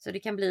 så det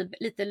kan bli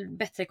lite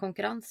bättre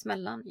konkurrens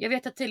mellan. Jag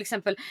vet att till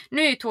exempel,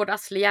 nu är ju Tord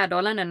Asle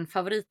Gärdalen en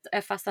favorit,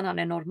 fastän han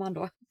är norrman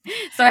då.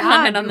 Så är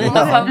han en av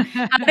mina han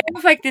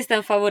är faktiskt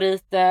en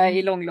favorit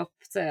i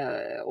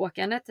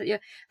långloppsåkandet.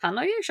 Han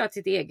har ju kört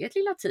sitt eget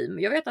lilla team.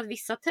 Jag vet att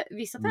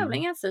vissa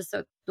tävlingar,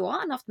 så då har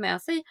han haft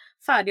med sig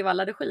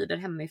färdigvallade skidor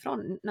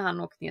hemifrån när han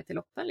åkt ner till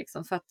loppen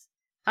liksom, för att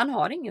han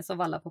har ingen som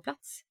vallar på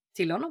plats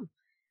till honom.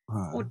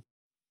 Och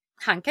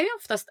han kan ju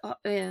oftast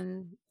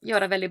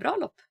göra väldigt bra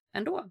lopp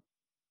ändå.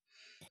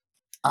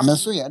 Ja, men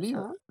så är det ju.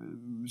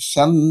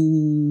 Sen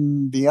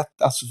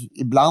alltså,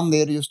 ibland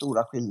är det ju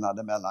stora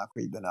skillnader mellan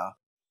skidorna,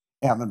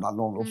 även bland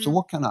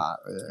långloppsåkarna.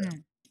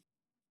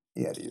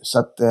 Är det ju. Så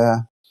att,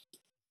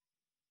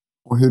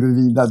 och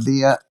huruvida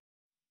det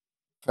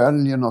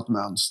följer något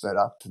mönster,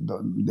 att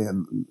det är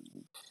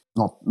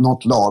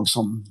något lag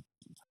som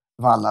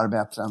vallar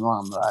bättre än de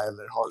andra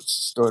eller har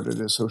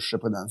större resurser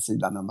på den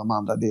sidan än de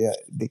andra,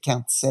 det kan jag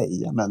inte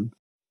säga, men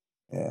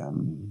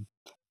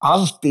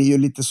allt är ju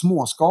lite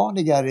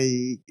småskaligare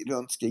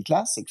runt Ski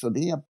Classic, så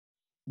det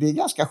är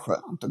ganska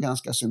skönt och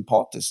ganska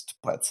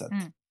sympatiskt på ett sätt.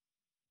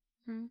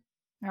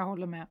 Jag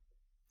håller med.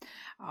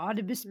 Ja,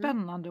 det blir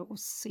spännande att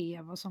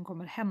se vad som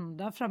kommer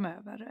hända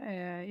framöver.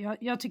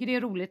 Jag tycker det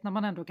är roligt när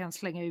man ändå kan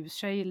slänga ut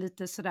sig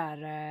lite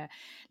sådär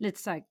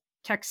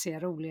kaxiga,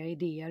 roliga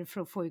idéer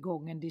för att få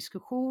igång en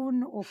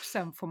diskussion, och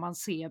sen får man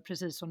se,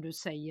 precis som du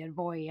säger,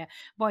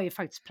 vad är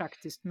faktiskt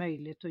praktiskt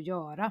möjligt att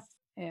göra.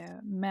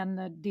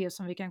 Men det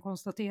som vi kan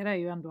konstatera är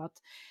ju ändå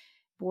att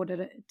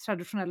både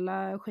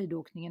traditionella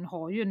skidåkningen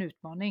har ju en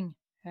utmaning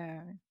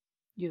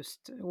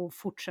just att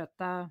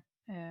fortsätta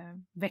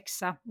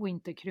växa och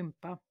inte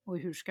krympa, och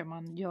hur ska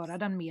man göra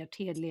den mer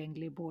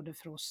tillgänglig både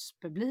för oss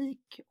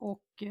publik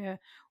och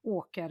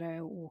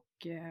åkare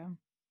och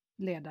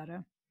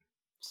ledare.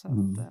 Så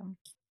att,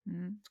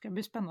 det ska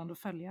bli spännande att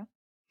följa.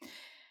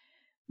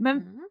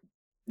 Men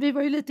vi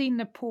var ju lite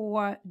inne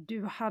på,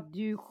 du hade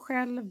ju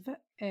själv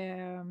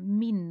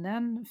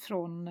minnen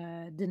från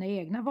dina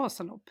egna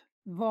Vasalopp.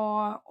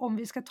 Om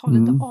vi ska ta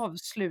lite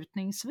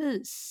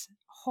avslutningsvis,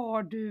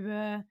 har du,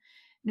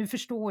 nu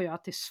förstår jag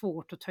att det är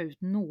svårt att ta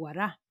ut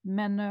några,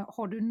 men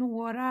har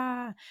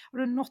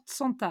du något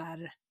sånt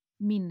där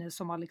minne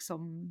som har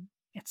liksom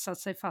etsat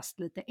sig fast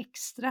lite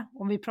extra?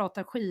 Om vi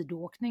pratar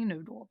skidåkning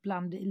nu då,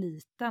 bland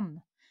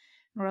eliten,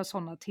 några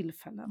sådana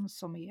tillfällen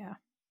som är...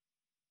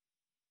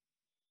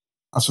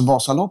 Alltså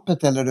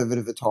Vasaloppet eller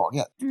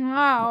överhuvudtaget?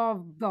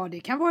 Ja, det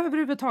kan vara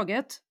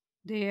överhuvudtaget.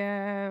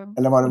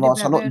 Eller var det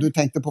Vasaloppet? Du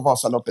tänkte på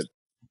Vasaloppet?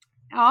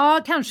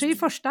 Ja, kanske i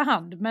första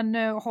hand, men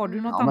har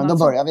du något annat? Ja, men då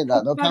börjar vi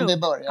där. Då kan vi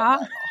börja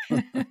där.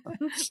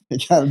 Vi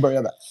kan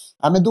börja där.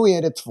 Ja, men då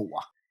är det 2.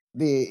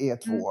 Det är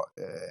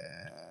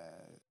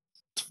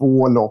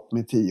 2 lopp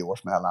med 10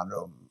 års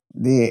mellanrum.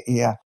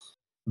 Det är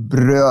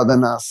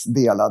brödernas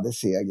delade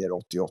seger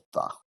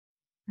 88.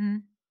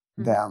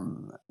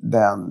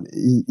 Den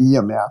i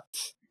och med att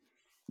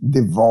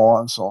det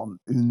var en sån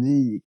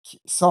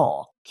unik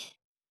sak.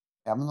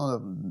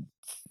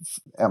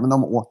 Även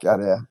om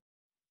åkare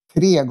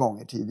 3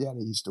 gånger tidigare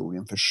i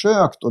historien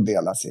försökt att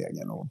dela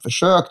segern och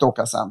försökt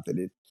åka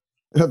samtidigt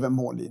över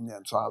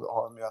mållinjen, så hade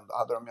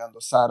de ju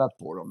ändå särat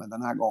på dem. Men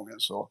den här gången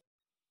så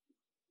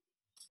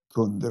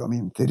kunde de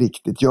inte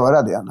riktigt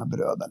göra det när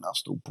bröderna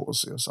stod på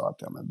sig och sa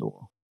att ja, men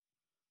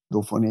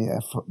då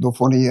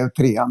får ni ge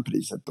 3:an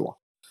priset då.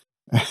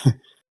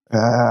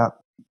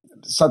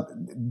 Så att,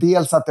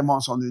 dels att det var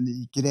en sån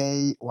unik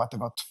grej och att det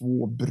var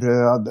 2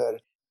 bröder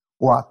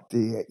och att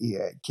det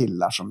är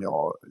killar som jag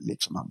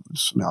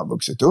har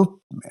vuxit upp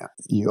med,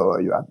 gör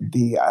ju att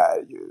det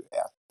är ju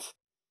ett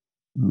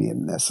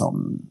minne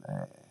som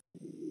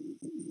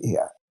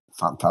är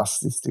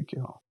fantastiskt, tycker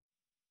jag.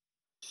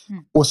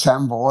 Och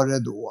sen var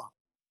det då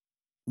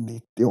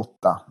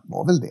 98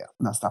 var väl det,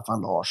 när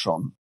Staffan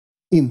Larsson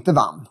inte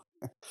vann.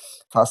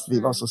 Fast vi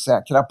var så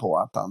säkra på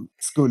att han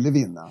skulle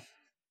vinna.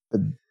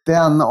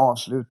 Den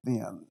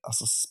avslutningen,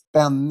 alltså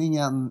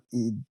spänningen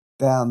i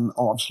den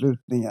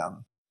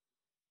avslutningen,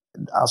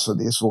 alltså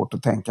det är svårt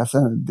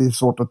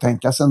att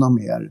tänka sig något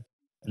mer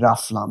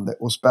rafflande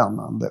och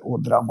spännande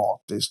och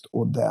dramatiskt,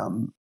 och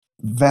den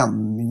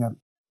vändningen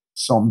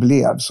som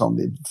vi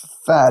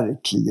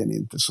verkligen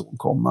inte såg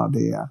komma,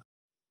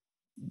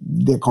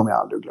 det kommer jag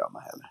aldrig glömma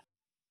heller.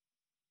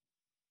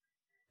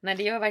 Nej,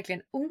 det gör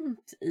verkligen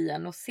ont i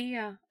en att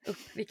se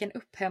vilken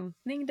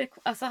upphämtning det.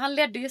 Alltså han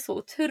ledde ju så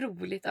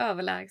otroligt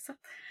överlägset.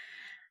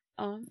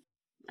 Ja,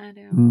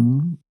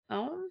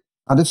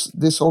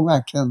 det såg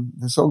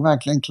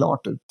verkligen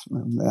klart ut,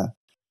 men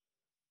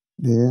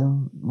det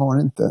var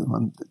inte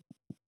en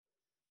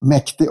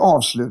mäktig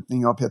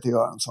avslutning av Peter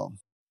Göransson.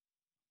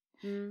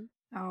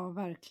 Ja,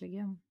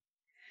 verkligen.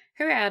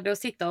 Hur är det att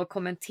sitta och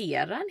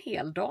kommentera en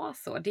hel dag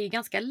så? Det är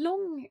ganska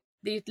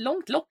det är ju ett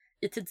långt lopp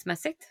i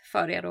tidsmässigt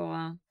för er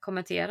att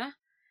kommentera.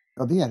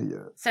 Ja, det är det ju.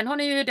 Sen har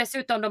ni ju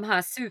dessutom de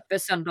här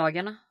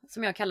supersöndagarna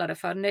som jag kallar det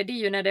för. Det är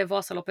ju när det är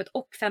Vasaloppet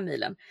och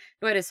 5-milen.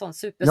 Då är det sån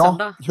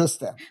supersöndag. Ja, just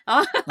det.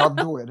 Ja,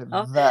 då är det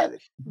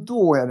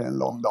då är det en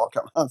lång dag,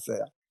 kan man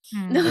säga.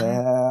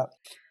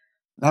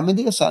 Nej, men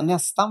det är så här,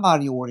 nästan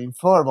varje år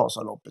inför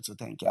Vasaloppet så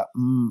tänker jag,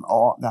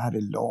 det här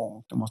är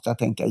långt, då måste jag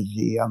tänka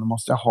igenom, då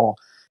måste jag ha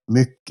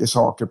mycket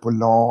saker på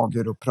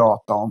lager och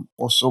prata om,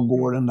 och så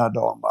går den där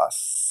dagen bara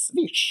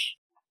swish,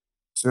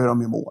 så är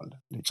de i mål.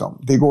 Liksom.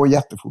 Det går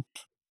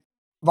jättefort.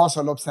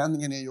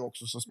 Vasaloppssändningen är ju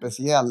också så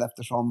speciell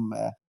eftersom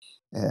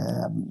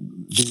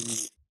vi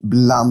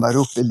blandar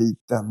upp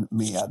eliten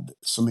med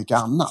så mycket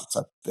annat, så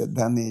att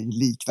den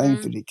liknar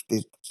inte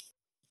riktigt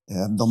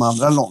de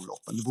andra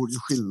långloppen. Det vore ju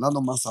skillnad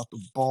om man satt och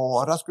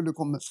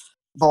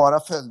bara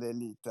följde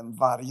eliten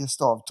varje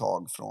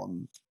stavtag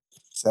från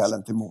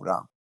Sälen till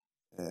Mora.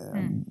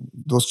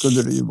 Då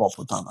skulle det ju vara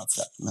på ett annat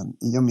sätt. Men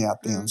i och med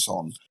att det är en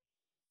sån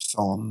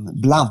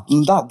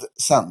blandad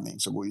sändning,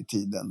 så går ju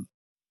tiden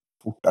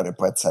fortare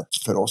på ett sätt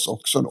för oss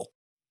också då.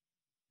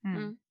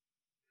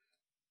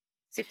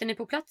 Sitter ni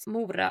på plats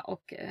Mora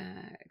och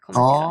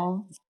kommenterar?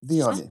 Ja, det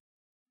gör vi.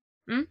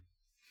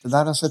 Det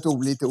där har sett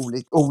lite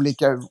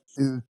olika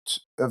ut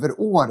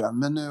över åren,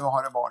 men nu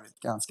har det varit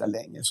ganska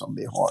länge som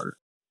vi har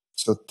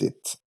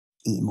suttit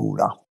i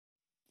Mora.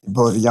 I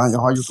början, jag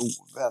har gjort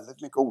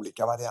väldigt mycket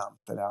olika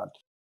varianter. Jag har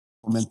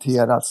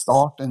kommenterat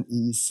starten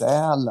i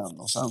Sälen,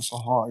 och sen så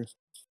har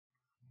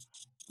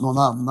någon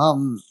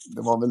annan,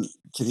 det var väl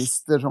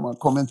Christer, som har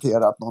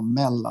kommenterat någon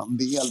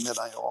mellandel,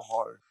 medan jag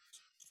har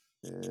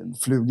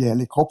flugit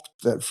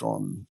helikopter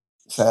från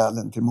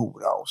Sälen till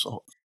Mora och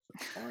så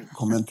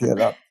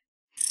kommenterat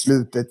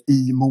slutet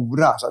i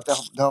Mora. Så att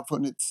det har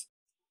funnits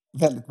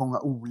väldigt många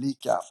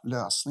olika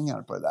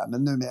lösningar på det där.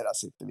 Men numera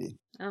sitter vi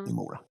i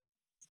Mora.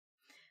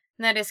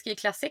 När det är Ski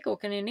Classic,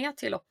 åker ni ner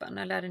till loppen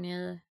eller är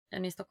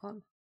ni i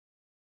Stockholm?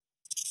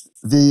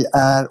 Vi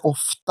är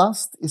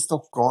oftast i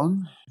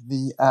Stockholm.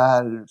 Vi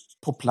är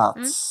på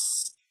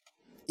plats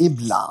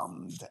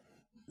ibland.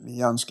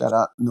 Vi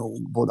önskar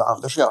nog, både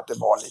Anders och jag, att det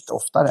var lite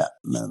oftare.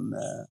 Men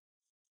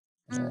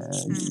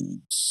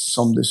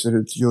som det ser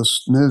ut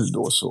just nu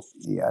då, så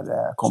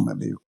kommer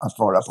vi att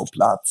vara på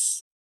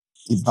plats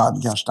i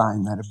Bad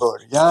Gastein när det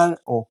börjar,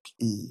 och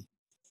i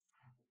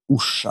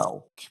Orsa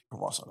och på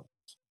Vasaloppet.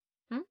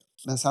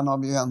 Men sen har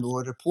vi ju ändå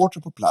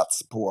reporter på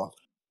plats på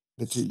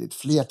betydligt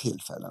fler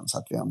tillfällen, så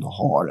att vi ändå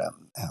har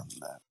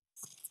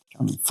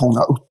kan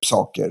fånga upp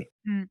saker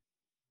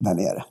där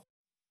nere.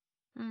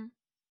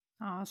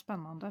 Ja,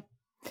 spännande.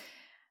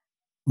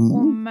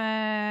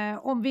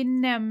 Om vi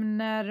nu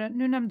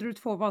nämnde du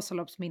 2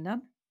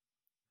 Vasaloppsminnen.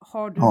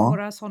 Har du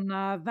några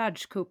sådana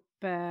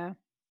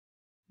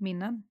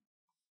världscupminnen?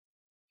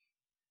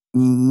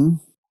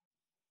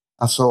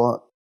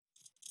 Alltså,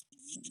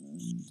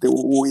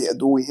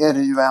 då är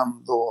det ju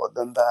ändå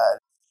den där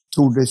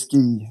Tour de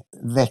Ski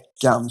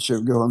veckan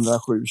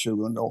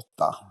 2007-2008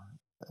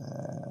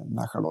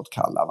 när Charlotte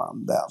Kalla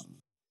vann den.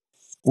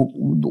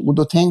 Och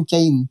då tänker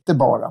jag inte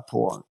bara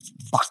på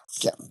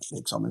backen,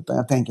 liksom, utan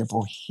jag tänker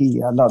på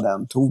hela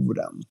den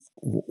touren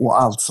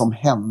och allt som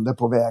hände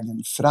på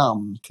vägen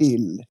fram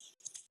till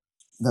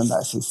den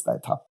där sista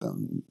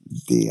etappen.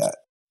 Det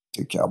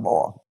tycker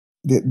jag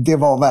det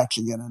var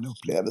verkligen en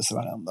upplevelse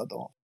varenda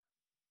dag.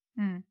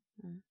 Mm.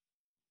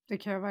 Det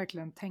kan jag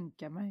verkligen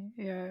tänka mig.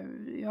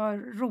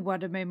 Jag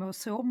roade mig med att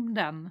se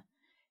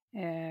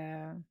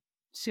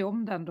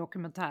om den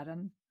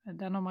dokumentären.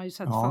 Den har man ju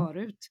sett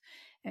förut.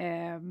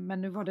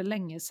 Men nu var det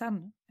länge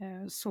sedan.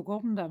 Såg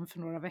om den för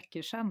några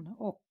veckor sedan.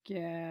 Och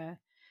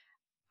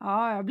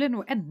jag blev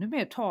nog ännu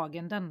mer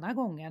tagen denna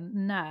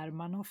gången när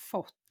man har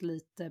fått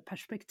lite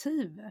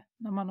perspektiv.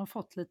 När man har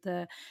fått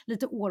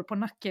lite år på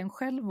nacken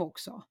själv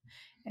också.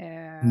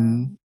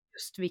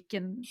 Just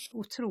vilken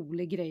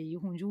otrolig grej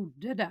hon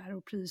gjorde där,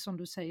 och precis som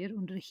du säger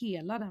under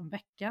hela den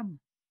veckan.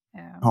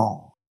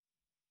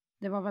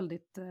 Det var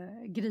väldigt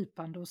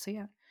gripande att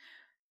se.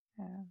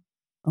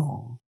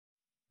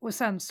 Och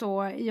sen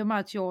så, i och med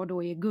att jag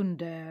då är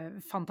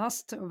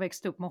Gunde-fantast och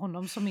växte upp med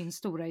honom som min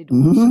stora idol,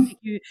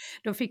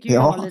 så fick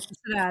jag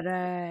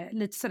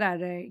lite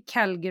sådär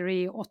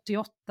Calgary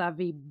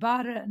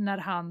 88-vibbar när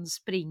han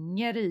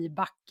springer i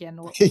backen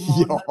och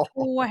manar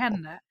på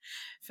henne.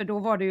 För då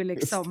var det ju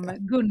liksom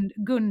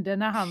Gunde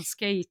när han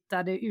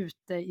skejtade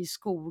ute i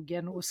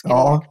skogen och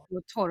skrek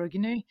på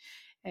Torgny.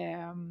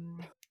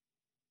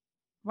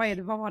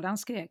 Vad var det han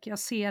skrek? Jag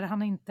ser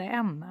han inte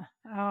än.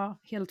 Ja,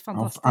 helt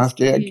fantastiskt.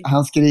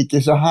 Han skriker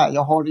så här.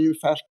 Jag har det ju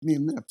färskt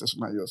minne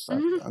eftersom jag just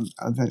sagt.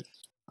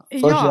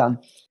 Först säger han,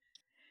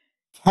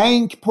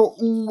 tänk på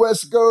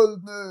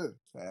OS-guld nu,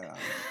 säger han.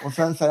 Och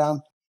sen säger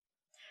han,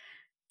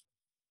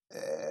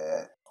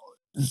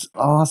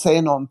 han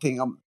säger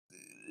någonting om,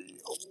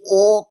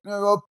 åk nu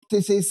upp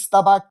till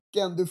sista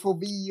backen, du får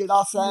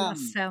vila sen.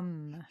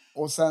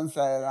 Och sen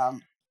säger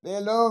han, det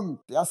är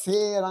lugnt, jag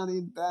ser han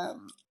inte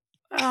än.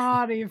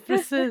 Ja, det är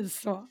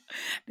precis så.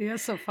 Det är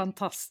så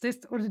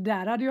fantastiskt. Och det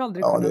där hade ju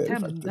aldrig kunnat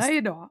hända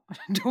idag.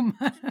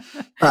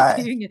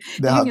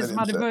 Det är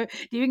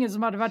ju ingen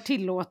som hade varit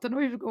tillåten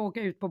att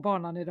åka ut på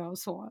banan idag och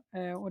så.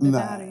 Och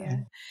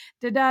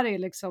det där är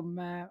liksom,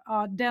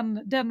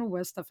 den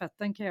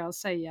OS-stafetten kan jag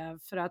säga,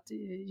 för att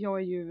jag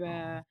är ju...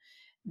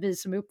 vi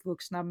som är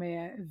uppvuxna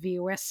med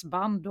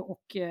VHS-band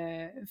och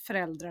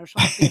föräldrar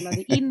som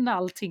spelade in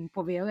allting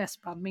på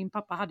VHS-band. Min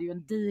pappa hade ju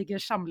en diger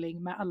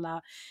samling med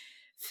alla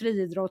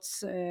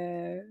friidrotts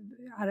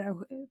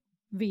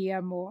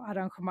VM och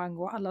arrangemang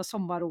och alla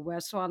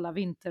sommar-OS och alla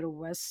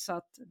vinter-OS. Så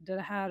att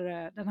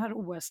den här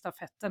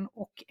OS-stafetten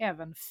och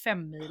även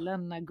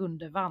 5-milen när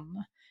Gunde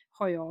vann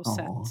har jag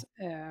sett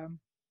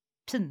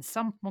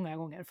pinsamt många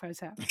gånger, får jag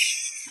säga.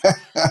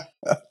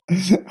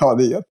 Ja,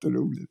 det är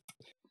jätteroligt.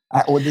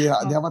 Och det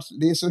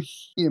är så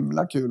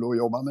himla kul att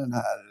jobba med den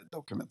här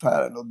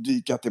dokumentären och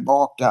dyka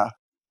tillbaka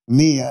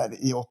ner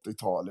i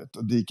 80-talet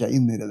och dyka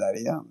in i det där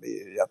igen. Det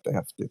är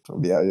jättehäftigt.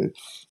 Och vi har ju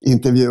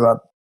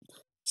intervjuat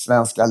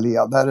svenska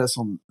ledare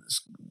som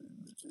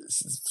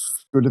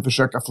skulle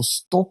försöka få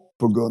stopp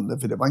på Gunde,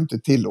 för det var inte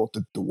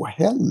tillåtet då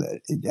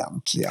heller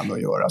egentligen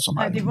att göra som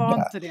han gjorde. Nej, det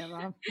var inte det,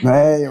 va?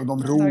 Nej, och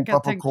de ropar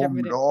på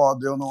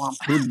komradion och han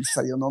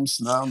pulsar genom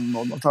snön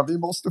och de sa, vi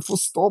måste få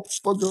stopp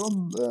på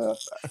Gunde.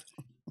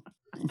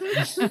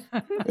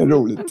 Det är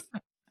roligt.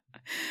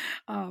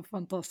 Ja,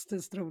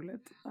 fantastiskt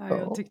roligt.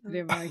 Jag tyckte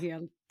det var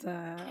helt...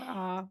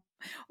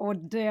 Och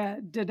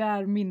det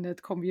där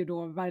minnet kom ju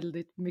då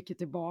väldigt mycket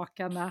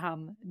tillbaka när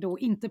han då,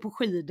 inte på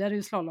skidor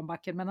i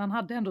slalombacken, men han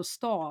hade ändå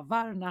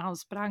stavar när han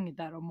sprang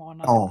där och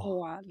manade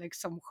på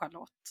liksom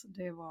Charlotte.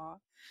 Det var...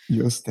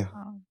 Just det.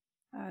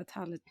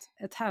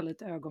 Ett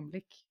härligt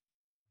ögonblick.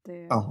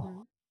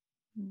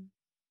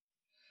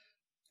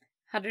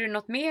 Hade du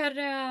något mer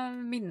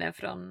minne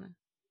från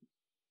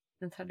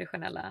den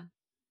traditionella?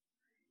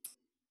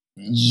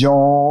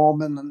 Ja,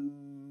 men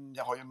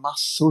jag har ju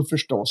massor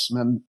förstås,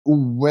 men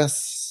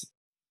OS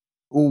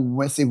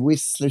i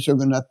Whistler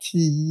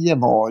 2010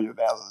 var ju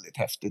väldigt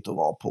häftigt att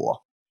vara på.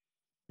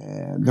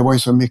 Det var ju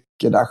så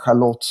mycket där,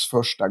 Charlottes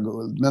första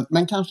guld,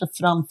 men kanske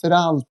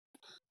framförallt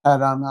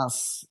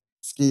herrarnas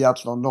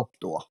skiathlonlopp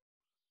då.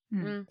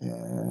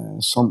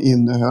 Som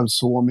innehöll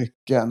så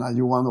mycket när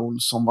Johan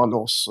Olsson var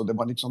loss, och det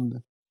var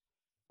liksom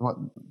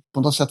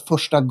på något sätt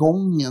första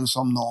gången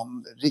som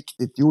någon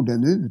riktigt gjorde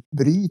en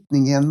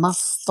utbrytning i en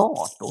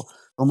massstart, och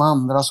de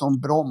andra som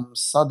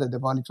bromsade, det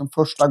var liksom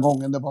första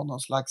gången det var någon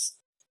slags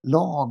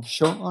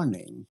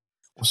lagkörning,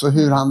 och så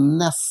hur han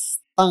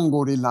nästan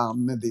går i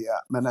land med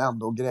det men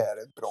ändå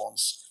gräver ett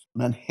brons,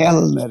 men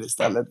Hellner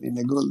istället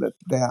vinner guldet.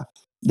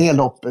 Det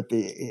loppet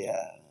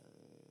är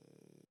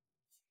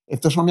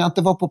eftersom jag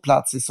inte var på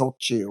plats i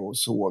Sochi och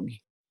såg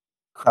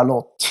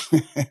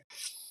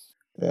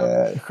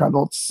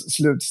Charlottes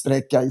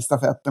slutsträcka i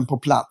stafetten på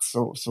plats,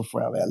 så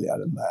får jag välja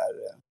den där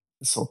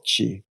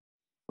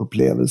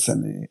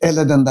Sochi-upplevelsen,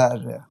 eller den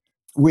där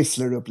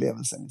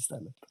Whistler-upplevelsen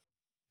istället.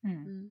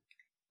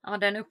 Ja,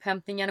 den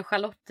upphämtningen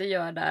Charlotte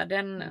gör där,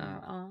 den,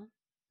 ja.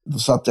 Då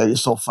satt jag i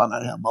soffan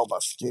här hemma och bara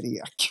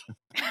skrek.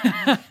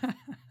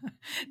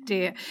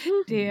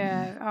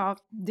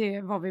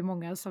 Det var vi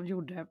många som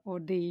gjorde,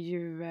 och det är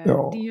ju,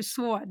 Ja. det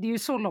är ju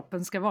så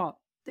loppen ska vara.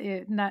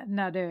 Ja.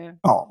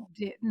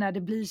 När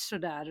det blir så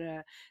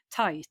där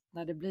tajt,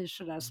 när det blir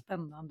så där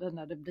spännande,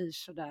 när det blir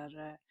så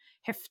där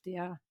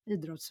häftiga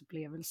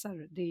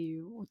idrottsupplevelser. Det är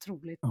ju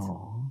otroligt.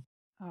 Ja.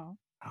 Ja.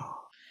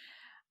 Ja.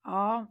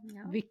 Ja,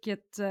 Ja.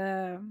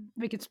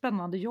 vilket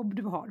spännande jobb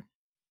du har.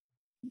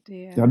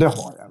 Ja, det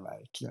har jag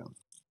verkligen.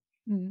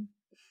 Mm.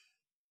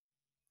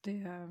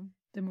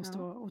 Det måste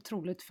Ja. vara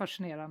otroligt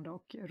fascinerande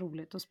och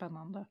roligt och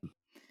spännande.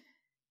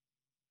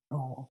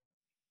 Ja,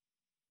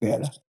 det är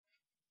det.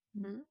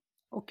 Mm.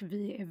 Och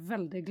vi är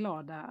väldigt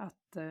glada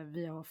att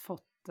vi har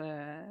fått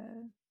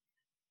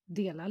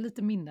dela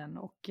lite minnen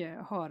och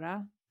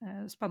höra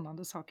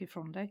spännande saker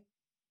från dig.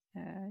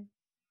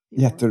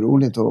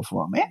 Jätteroligt att få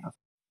vara med.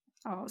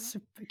 Ja,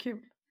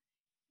 superkul.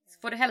 Så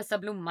får du hälsa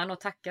Blomman och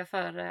tacka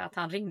för att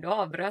han ringde och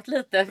avbröt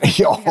lite.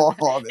 Ja,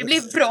 det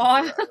blir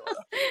bra.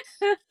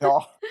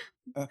 Ja.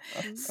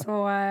 Så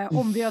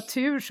om vi har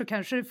tur så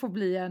kanske det får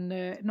bli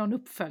någon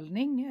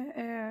uppföljning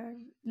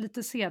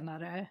lite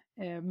senare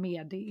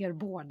med er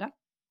båda.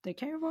 Det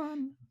kan ju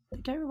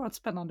vara ett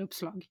spännande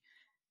uppslag.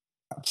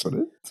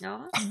 Absolut.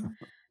 Ja.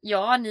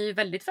 Ja, ni är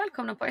väldigt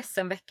välkomna på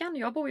SM-veckan.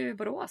 Jag bor ju i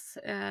Borås.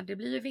 Det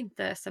blir ju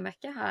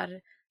vinter-SM-vecka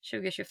här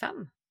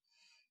 2025.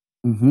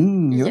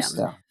 Just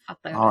det.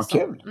 Fattar jag Ja, det som.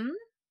 kul.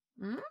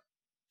 Det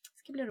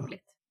ska bli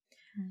roligt.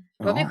 Mm.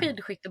 Då har vi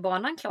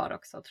skidskyttebanan klar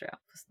också, tror jag.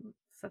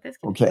 Så det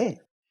ska bli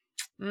Okej.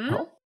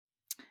 Ja.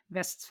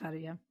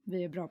 Västsverige,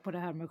 vi är bra på det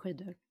här med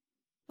skidor.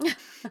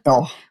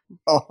 Ja.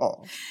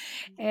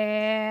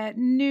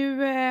 Nu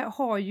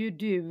har ju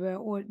du,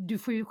 och du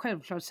får ju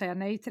självklart säga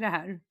nej till det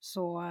här,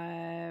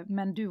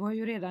 men du har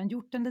ju redan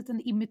gjort en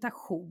liten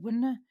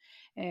imitation.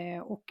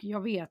 Och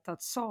jag vet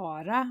att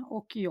Sara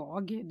och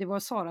det var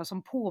Sara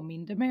som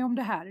påminde mig om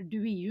det här.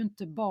 Du är ju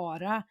inte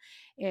bara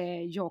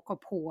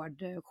Jacob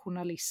Hård,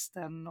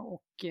 journalisten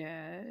och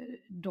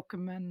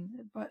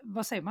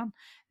vad säger man,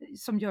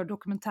 som gör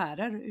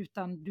dokumentärer,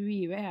 utan du är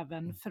ju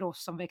även, för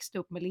oss som växte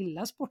upp med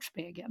Lilla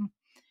Sportspegeln,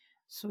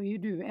 så är ju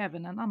du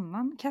även en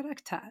annan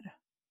karaktär.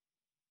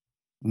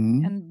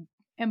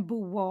 En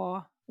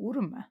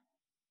boa-orm.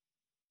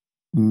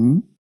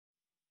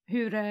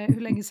 Hur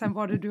länge sedan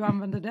var det du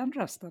använde den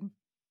rösten?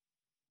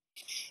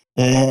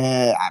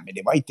 Men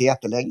det var inte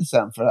jättelänge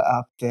sedan, för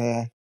att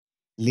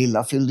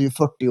Lilla fyllde ju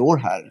 40 år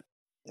här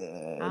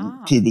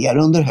tidigare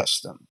under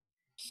hösten.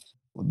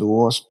 Och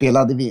då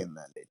spelade vi in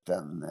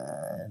en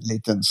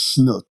liten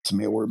snutt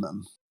med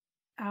ormen.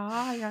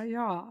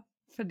 Ja.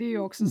 För det är ju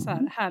också så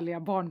här härliga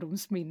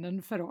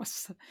barndomsminnen för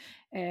oss.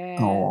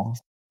 Ja.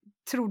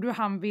 Tror du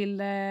han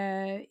vill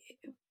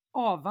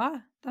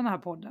ava den här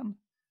podden?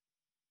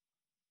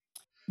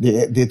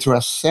 Det tror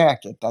jag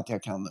säkert att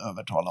jag kan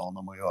övertala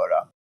honom att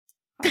göra.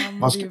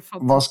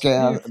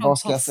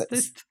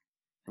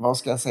 Vad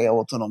ska jag säga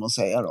åt honom att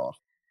säga då?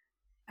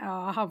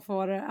 Ja,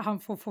 han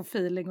får få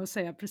feeling och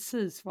säga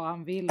precis vad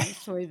han vill,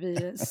 så är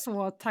vi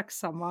så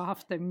tacksamma att ha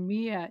haft dig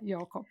med,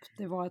 Jacob.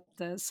 Det var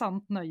ett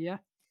sant nöje.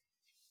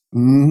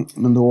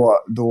 Men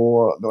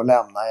då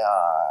lämnar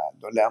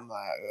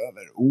jag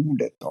över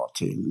ordet då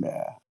till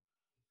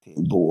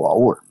Boa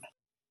Orm.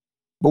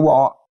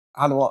 Boa,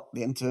 hallå,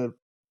 din tur.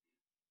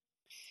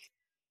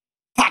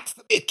 Tack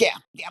så mycket!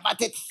 Det har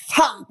varit ett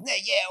sant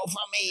nöje att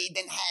få med i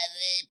den här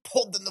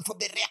podden och få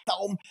berätta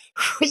om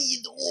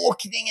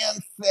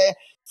skidåkningens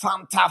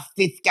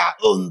fantastiska,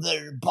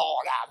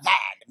 underbara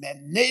värld. Men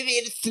nu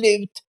är det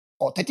slut.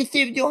 Åter till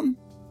studion.